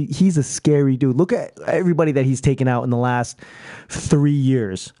scary dude. Look at everybody that he's taken out in the last 3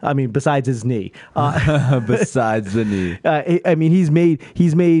 years. I mean, besides his knee. besides the knee. I mean,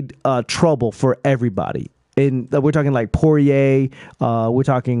 he's made trouble for everybody. And we're talking like Poirier. We're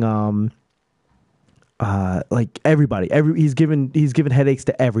talking like everybody. He's given headaches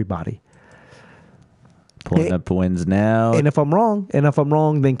to everybody. Pulling up wins now. And if I'm wrong, then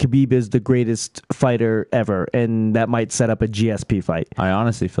Khabib is the greatest fighter ever, and that might set up a GSP fight. I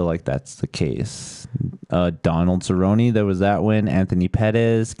honestly feel like that's the case. Donald Cerrone, there was that win. Anthony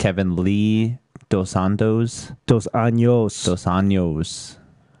Pettis, Kevin Lee, Dos Santos. Dos Años. Dos Años.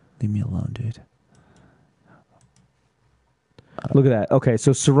 Leave me alone, dude. Look at that. Okay,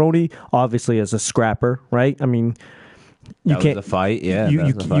 so Cerrone obviously is a scrapper, right? I mean, you That can't was a fight. Yeah, you, that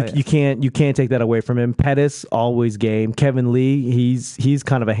you, was a fight. you can't take that away from him. Pettis always game. Kevin Lee, he's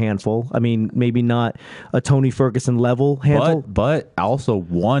kind of a handful. I mean, maybe not a Tony Ferguson level handful. But also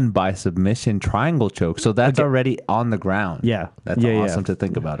won by submission triangle choke. So that's already on the ground. Yeah. That's Yeah, yeah. awesome to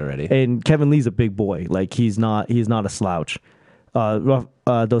think about already. And Kevin Lee's a big boy. Like he's not a slouch. Dos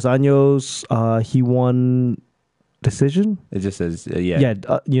Años, he won decision. It just says, Yeah,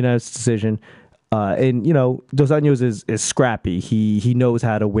 unanimous decision. And Dos Años is scrappy. He knows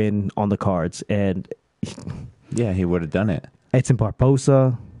how to win on the cards, and Yeah, he would have done it. Edson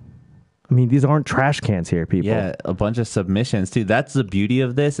Barbosa. I mean, these aren't trash cans here, people. Yeah, a bunch of submissions too. That's the beauty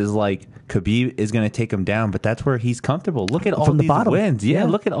of this is like Khabib is going to take him down, but that's where he's comfortable. Look at all From the these bottom. wins. Yeah, Yeah.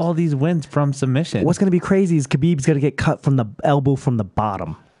 look at all these wins from submission. What's going to be crazy is Khabib's going to get cut from the elbow from the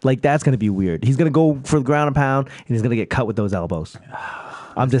bottom. Like, that's going to be weird. He's going to go for the ground and pound, and he's going to get cut with those elbows.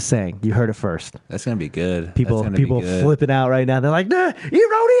 I'm just saying. You heard it first. That's going to be good. People That's gonna be good. flipping out right now. They're like, nah,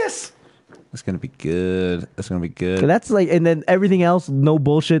 erroneous. That's going to be good. That's going to be good. That's like, and then everything else, no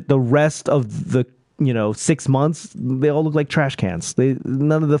bullshit. The rest of the 6 months, they all look like trash cans.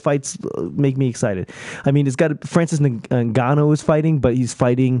 None of the fights make me excited. I mean, it's got Francis Ngannou is fighting, but he's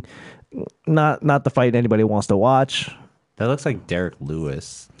fighting not the fight anybody wants to watch. That looks like Derek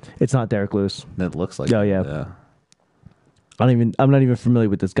Lewis. It's not Derek Lewis. That looks like. Oh, yeah. I'm not even familiar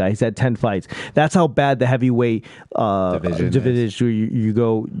with this guy. He's had 10 fights. That's how bad the heavyweight division is. You're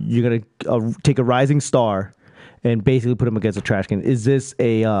gonna take a rising star and basically put him against a trash can. Is this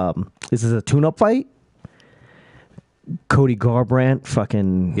a tune-up fight? Cody Garbrandt,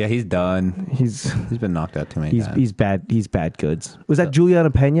 fucking Yeah, he's done. he's He's been knocked out too many times. he's bad. He's bad goods. Was that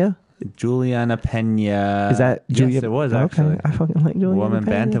Juliana Pena? Juliana Pena. Is that Juliana? Yes, it was Okay, actually. I fucking like Juliana Woman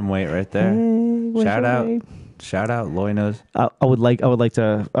Pena. bantamweight right there. Hey, what's Shout her out. name? Shout out Loinos. I would like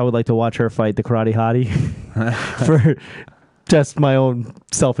to watch her fight the Karate Hottie for just my own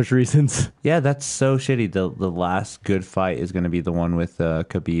selfish reasons. Yeah, that's so shitty. The last good fight is going to be the one with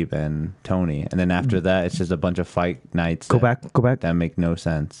Khabib and Tony, and then after that, it's just a bunch of fight nights. Go back. That make no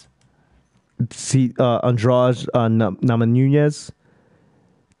sense. See, Andrade Namajunas.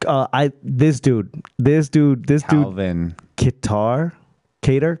 This dude, Calvin.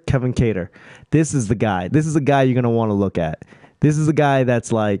 Kevin Cater. This is the guy. This is the guy you're gonna want to look at. This is a guy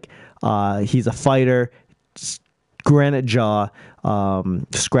that's like, he's a fighter, granite jaw,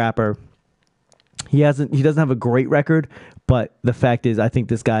 scrapper. He doesn't have a great record, but the fact is, I think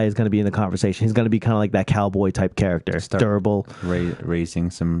this guy is going to be in the conversation. He's going to be kind of like that cowboy type character, durable. Raising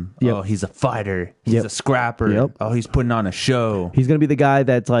some. Yep. Oh, he's a fighter. He's Yep. a scrapper. Yep. Oh, he's putting on a show. He's going to be the guy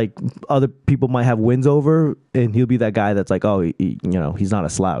that's like other people might have wins over, and he'll be that guy that's like, oh, he's not a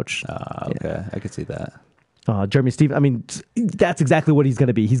slouch. Okay, I could see that. Jeremy Stevens. I mean, that's exactly what he's going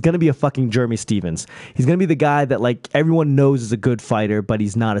to be. He's going to be a fucking Jeremy Stevens. He's going to be the guy that like everyone knows is a good fighter, but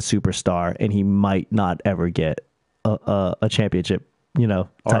he's not a superstar, and he might not ever get a championship. Or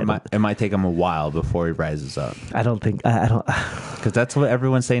title. it might take him a while before he rises up. I don't think. I don't. Because that's what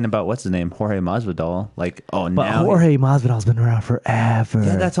everyone's saying about what's his name, Jorge Masvidal. Like, But now. Jorge Masvidal's been around forever.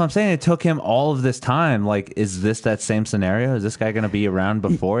 Yeah, that's what I'm saying. It took him all of this time. Like, is this that same scenario? Is this guy going to be around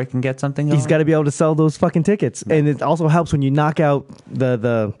before he can get something going? He's got to be able to sell those fucking tickets, and it also helps when you knock out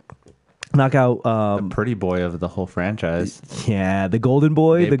the pretty boy of the whole franchise. the golden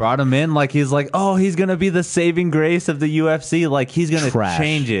boy. They brought him in like he's going to be the saving grace of the UFC. Like, he's going to Trash.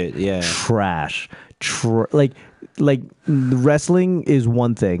 change it. Yeah. Trash. Like wrestling is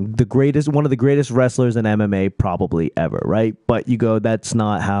one thing. One of the greatest wrestlers in MMA probably ever, right? But you go, that's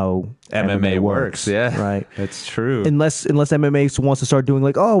not how MMA works. Yeah. right. That's true. Unless MMA wants to start doing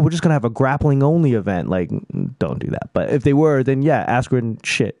like, oh, we're just gonna have a grappling only event. Like, don't do that. But if they were, then yeah, Askren,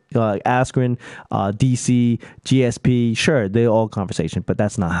 DC, GSP, sure, they all conversation. But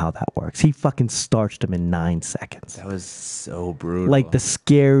that's not how that works. He fucking starched him in 9 seconds. That was so brutal. Like the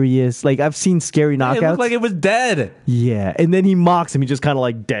scariest. Like I've seen scary knockouts. It looked like it was dead. Yeah, and then he mocks him. He just kind of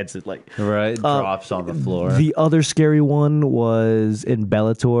like deads it. Like Right. Drops on the floor. the other scary one was in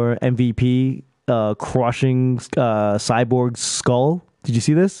Bellator. MVP crushing Cyborg's skull. Did you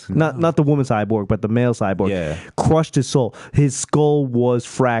see this? Not the woman cyborg, but the male cyborg. Yeah. Crushed his soul. His skull was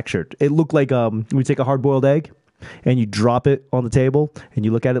fractured. It looked like when you take a hard boiled egg and you drop it on the table and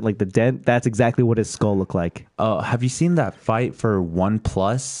you look at it like the dent. That's exactly what his skull looked like. Have you seen that fight for One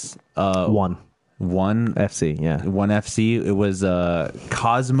Plus? One FC. Yeah. One FC. It was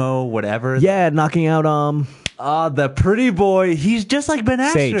Cosmo, whatever. Yeah, knocking out The pretty boy. He's just like Ben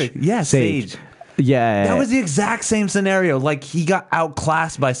Askren. Sage. Yeah, Sage. Yeah. That was the exact same scenario. Like, he got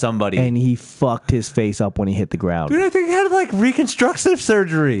outclassed by somebody. and he fucked his face up when he hit the ground. Dude, I think he had like reconstructive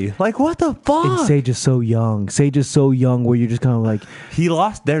surgery. Like, what the fuck? And Sage is so young. Sage is so young where you're just kind of like, He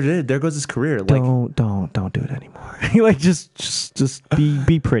lost. There goes his career. Like, don't do it anymore. Like, just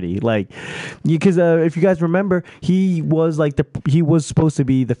be pretty. Like, because if you guys remember, he was supposed to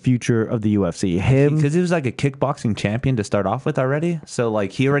be the future of the UFC. Him, because he was like a kickboxing champion to start off with already. So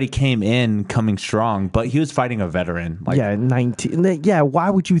like, he already came in coming strong, but he was fighting a veteran. Like, yeah, 19. Yeah, why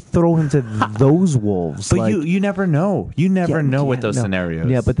would you throw him to those wolves? but Like, you never know. You never know with those no. scenarios.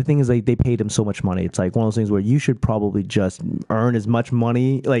 Yeah, but the thing is, like, they paid him so much money. It's like one of those things where you should probably just earn as much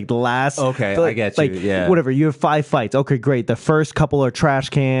money. Like the last, Okay, like, I get you, Like, yeah. whatever. You have 5 fights. Okay, great. The first couple are trash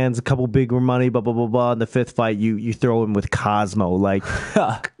cans, a couple big money, blah blah blah blah. And the 5th fight, you throw him with Cosmo. Like,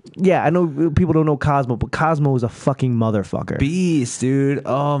 yeah, I know people don't know Cosmo, but Cosmo is a fucking motherfucker. Beast, dude.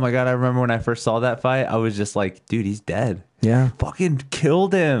 Oh my god, I remember when I first saw that fight, I was just like, dude, he's dead. Yeah. Fucking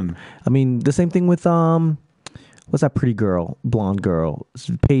killed him. I mean, the same thing with what's that pretty girl, blonde girl,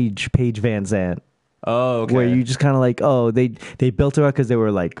 Paige Van Zandt. Oh, okay. Where you just kind of like, oh, they built her up because they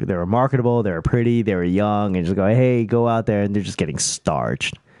were marketable, they were pretty, they were young, and just go, hey, go out there, and they're just getting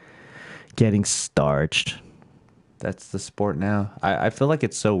starched. That's the sport now. I feel like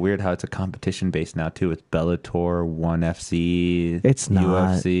it's so weird how it's a competition based now too, with Bellator, ONE FC. It's not.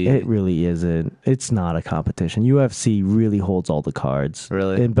 UFC. It really isn't. It's not a competition. UFC really holds all the cards.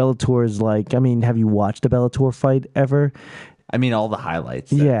 Really? And Bellator is like, I mean, have you watched a Bellator fight ever? I mean, all the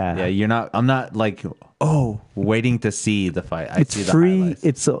highlights. Yeah. Yeah. I'm not like, waiting to see the fight. I It's see the free. highlights.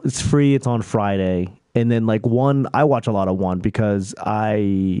 It's free. It's on Friday. And then like ONE, I watch a lot of ONE because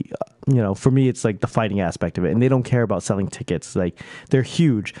for me, it's like the fighting aspect of it, and they don't care about selling tickets. Like, they're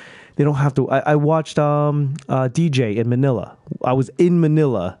huge. They don't have to. I watched DJ in Manila. I was in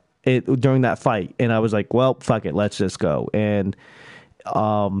Manila during that fight, and I was like, well, fuck it, let's just go. And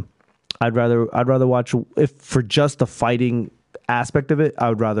I'd rather watch, if for just the fighting aspect of it, I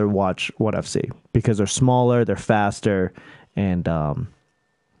would rather watch ONE FC because they're smaller, they're faster, and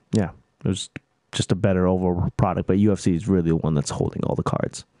it was just a better overall product. But UFC is really the one that's holding all the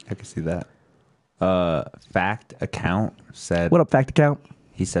cards. I can see that. Fact Account said, What up, Fact Account?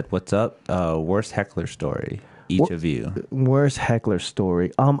 he said, what's up? Worst heckler story, each of you. Worst heckler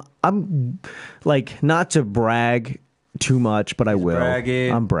story. I'm like, not to brag too much, but I will.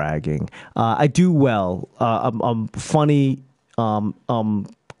 bragging. I'm bragging. I do well. I'm funny.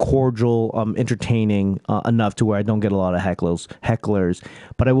 Cordial. Entertaining enough to where I don't get a lot of hecklers.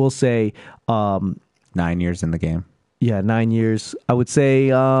 But I will say, 9 years in the game. yeah, 9 years. I would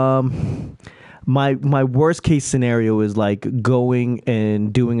say my worst case scenario is like going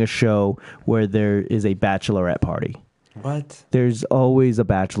and doing a show where there is a bachelorette party. What? There's always a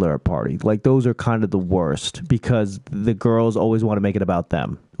bachelorette party. Like, those are kind of the worst because the girls always want to make it about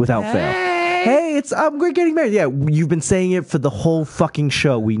them without fail. Hey, we're getting married. Yeah, you've been saying it for the whole fucking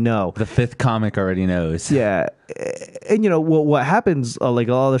show. We know. The 5th comic already knows. Yeah, and what happens? Like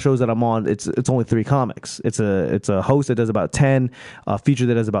a lot of the shows that I'm on, it's only 3 comics. It's a host that does about 10, a feature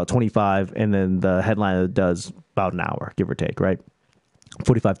that does about 25, and then the headliner that does about an hour, give or take, right?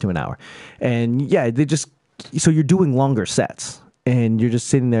 45 to an hour, and yeah, so you're doing longer sets. And you're just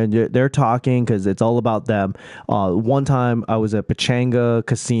sitting there, and they're talking because it's all about them. One time I was at Pachanga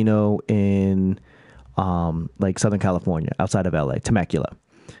Casino in like Southern California, outside of LA, Temecula.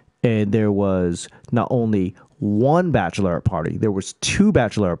 And there was not only one bachelorette party, there was 2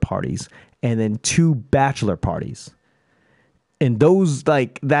 bachelorette parties and then 2 bachelor parties. And those,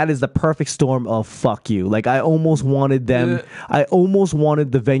 like, that is the perfect storm of fuck you. Like, I almost wanted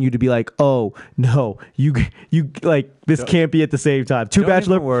the venue to be like, oh, no, you like, this can't be at the same time. Two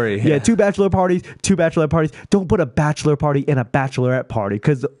bachelor parties, 2 bachelor parties. Don't put a bachelor party and a bachelorette party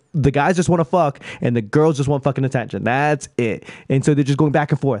because the guys just want to fuck and the girls just want fucking attention. That's it. And so they're just going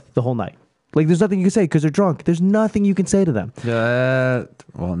back and forth the whole night. Like, there's nothing you can say because they're drunk. There's nothing you can say to them.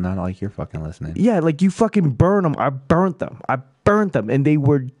 Well, not like you're fucking listening. Yeah, like, you fucking burn them. I burnt them. And they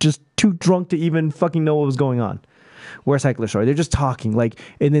were just too drunk to even fucking know what was going on. Where's heckler story? They're just talking, like,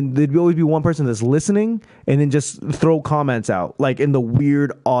 and then there'd always be one person that's listening and then just throw comments out, like, in the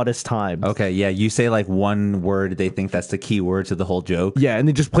weird, oddest times. Okay, yeah, you say like one word, they think that's the key word to the whole joke. Yeah, and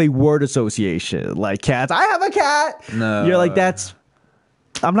they just play word association, like cats. I have a cat. No. You're like,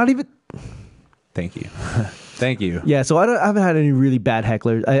 I'm not even... Thank you. Thank you. Yeah, so I haven't had any really bad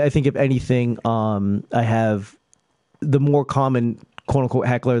hecklers. I think if anything, I have the more common quote unquote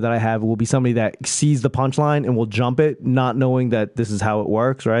heckler that I have will be somebody that sees the punchline and will jump it, not knowing that this is how it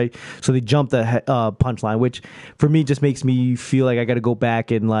works, right? So they jump the punchline, which for me just makes me feel like I got to go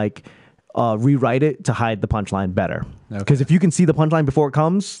back and like rewrite it to hide the punchline better. Because if you can see the punchline before it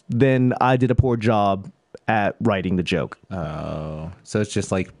comes, then I did a poor job at writing the joke. Oh, so it's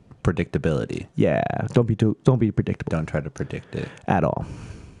just like predictability. Yeah, don't be predictable. Don't try to predict it At all.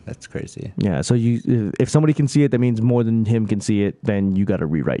 That's crazy. Yeah, so if somebody can see it, that means more than him can see it. Then you got to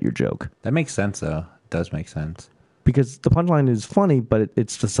rewrite your joke. That makes sense, though. It does make sense. Because the punchline is funny, but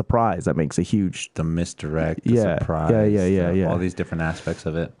it's the surprise that makes a huge. The misdirect, the Yeah, surprise, yeah. all these different aspects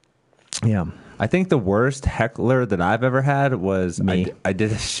of it. Yeah. I think the worst heckler that I've ever had was Me. I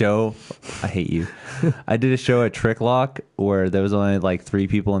did a show. I hate you. I did a show at Trick Lock where there was only like 3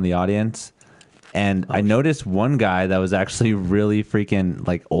 people in the audience, and I noticed one guy that was actually really freaking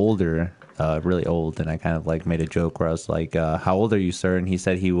like older, really old, and I kind of like made a joke where I was like, "How old are you, sir?" And he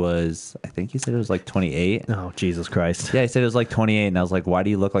said he was, I think he said it was like 28. Oh, Jesus Christ. Yeah, he said it was like 28, and I was like, "Why do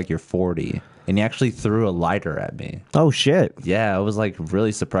you look like you're 40?" And he actually threw a lighter at me. Oh, shit. Yeah, I was like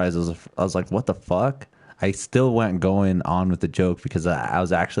really surprised. I was like, what the fuck? I still went going on with the joke because I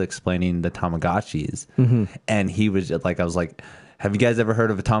was actually explaining the Tamagotchis. And he was just like, I was like, have you guys ever heard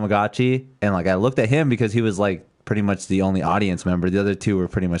of a Tamagotchi? And like, I looked at him because he was like pretty much the only audience member. The other 2 were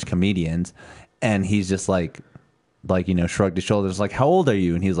pretty much comedians. And he's just like, you know, shrugged his shoulders like, how old are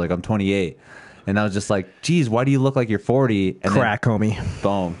you? And he's like, I'm 28. And I was just like, geez, why do you look like you're 40? And Crack, homie. then,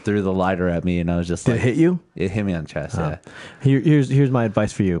 boom, threw the lighter at me. And I was just Did like, it hit you? It hit me on the chest, yeah. Here's my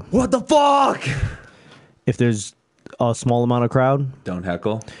advice for you. What the fuck? If there's a small amount of crowd, Don't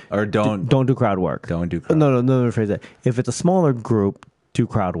heckle. Or don't do crowd work. Don't do crowd. No, rephrase that. If it's a smaller group, do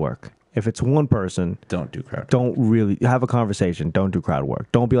crowd work. If it's one person, Don't do crowd. don't really have a conversation. Don't do crowd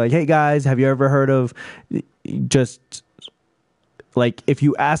work. Don't be like, hey guys, have you ever heard of just like if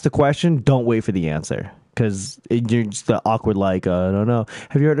you ask the question, don't wait for the answer. Because you're just the awkward, like, I don't know.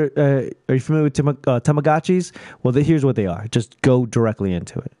 Have you heard? Are you familiar with Tamagotchis? Well, here's what they are. Just go directly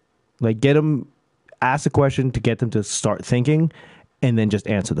into it. Like, get them, ask a question to get them to start thinking, and then just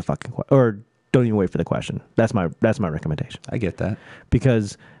answer the fucking question. Or don't even wait for the question. That's my recommendation. I get that.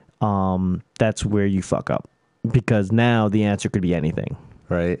 Because that's where you fuck up. Because now the answer could be anything.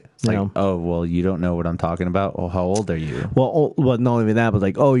 Right? It's You like, know. oh, well, you don't know what I'm talking about? Well, how old are you? Well, not only that, but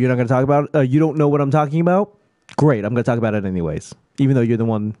like, oh, you're not going to talk about it? You don't know what I'm talking about? Great, I'm going to talk about it anyways, even though you're the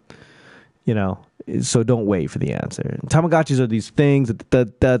one, you know. So don't wait for the answer. Tamagotchis are these things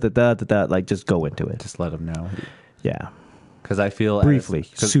that like just go into it. Just let them know. Yeah, Because I feel briefly,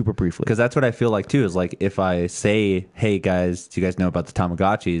 super briefly. Because that's what I feel like too. Is like if I say, "Hey guys, do you guys know about the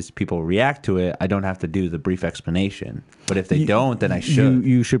Tamagotchis?" People react to it. I don't have to do the brief explanation. But if they don't, then I should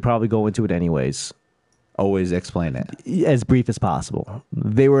You should probably go into it anyways, always explain it. as brief as possible.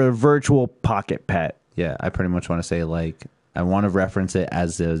 They were a virtual pocket pet. Yeah, I pretty much want to say like I want to reference it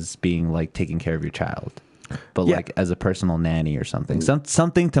as being like taking care of your child, but Yeah. like as a personal nanny or something.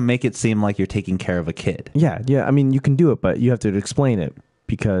 Something to make it seem like you're taking care of a kid. Yeah. I mean, you can do it, but you have to explain it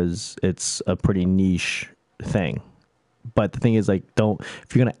because it's a pretty niche thing. But the thing is, like,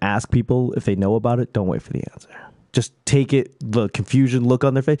 if you're gonna ask people if they know about it, don't wait for the answer. Just take it, the confusion look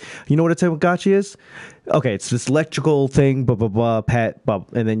on their face. You know what a Tamagotchi is? Okay, it's this electrical thing, blah, blah, blah, pet, blah,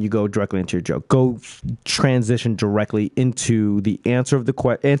 and then you go directly into your joke. Go transition directly into the answering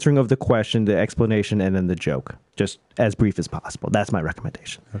of the question, the explanation, and then the joke. Just as brief as possible. That's my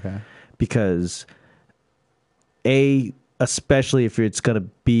recommendation. Okay. Because, especially if it's going to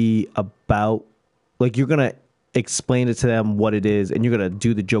be about, like, you're going to explain it to them what it is, and you're going to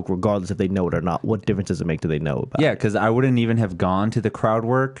do the joke regardless if they know it or not. What difference does it make? Do they know about Yeah, because I wouldn't even have gone to the crowd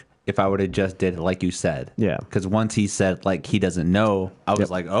work if I would have just did it like you said. Yeah. Because once he said like he doesn't know, I was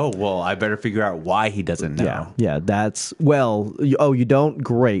like, oh well, I better figure out why he doesn't know. Yeah, that's you don't?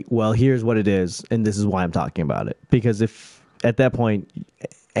 Great. Well, here's what it is, and this is why I'm talking about it. Because if at that point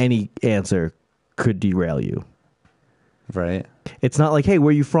any answer could derail you. Right. It's not like, hey, where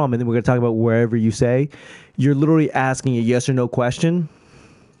are you from? And then we're going to talk about wherever you say. You're literally asking a yes or no question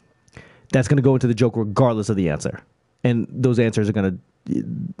that's going to go into the joke regardless of the answer. And those answers are going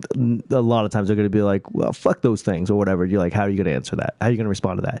to, a lot of times they're going to be like, well, fuck those things or whatever. You're like, how are you going to answer that? How are you going to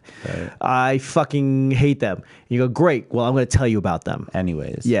respond to that? Right. I fucking hate them. You go, great. Well, I'm going to tell you about them.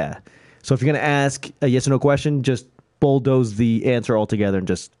 Anyways. Yeah. So if you're going to ask a yes or no question, just bulldoze the answer altogether and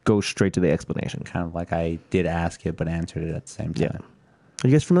just go straight to the explanation. Kind of like I did ask it, but answered it at the same time. Yeah. Are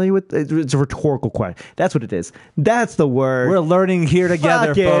you guys familiar with it's a rhetorical question? That's what it is. That's the word. We're learning here together,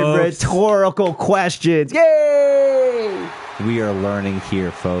 Fucking folks. rhetorical questions. Yay! We are learning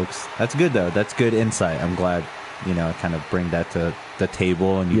here, folks. That's good though. That's good insight. I'm glad, I kind of bring that to the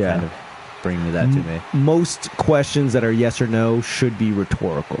table and you Yeah. kind of bring that to me. Most questions that are yes or no should be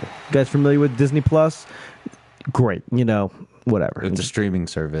rhetorical. You guys familiar with Disney Plus? Great. whatever. It's a streaming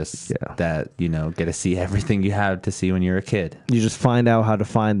service Yeah. that, get to see everything you have to see when you're a kid. You just find out how to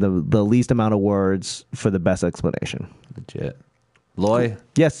find the least amount of words for the best explanation. Legit. Loy,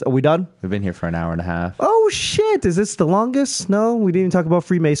 Yes, are we done? we've been here for an hour and a half. Oh shit! Is this the longest? No, we didn't even talk about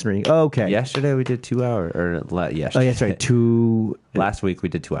Freemasonry. Okay. Yesterday we did 2 hours. Yesterday. Oh, yeah, that's right. Two Last week we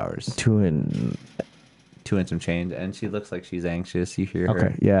did 2 hours. and 2 and some change. And she looks like she's anxious. You hear her.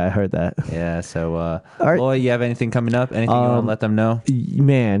 okay. Yeah, I heard that. Yeah, so right. Loy, you have anything coming up? Anything you want to let them know?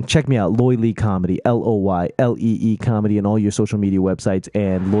 Man, check me out, Loy Lee Comedy, LOYLEE Comedy, and all your social media websites,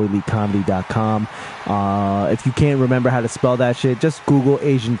 and LoyLeeComedy.com. If you can't remember how to spell that shit, just Google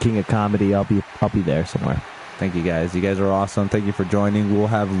Asian King of Comedy. I'll be there somewhere. Thank you guys. You guys are awesome. Thank you for joining. We'll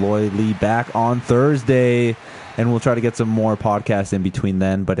have Loy Lee back on Thursday, and we'll try to get some more podcasts in between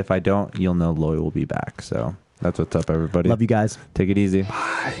then. But if I don't, you'll know Loy will be back. So that's what's up, everybody. Love you guys. Take it easy.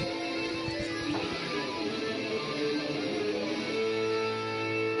 Bye.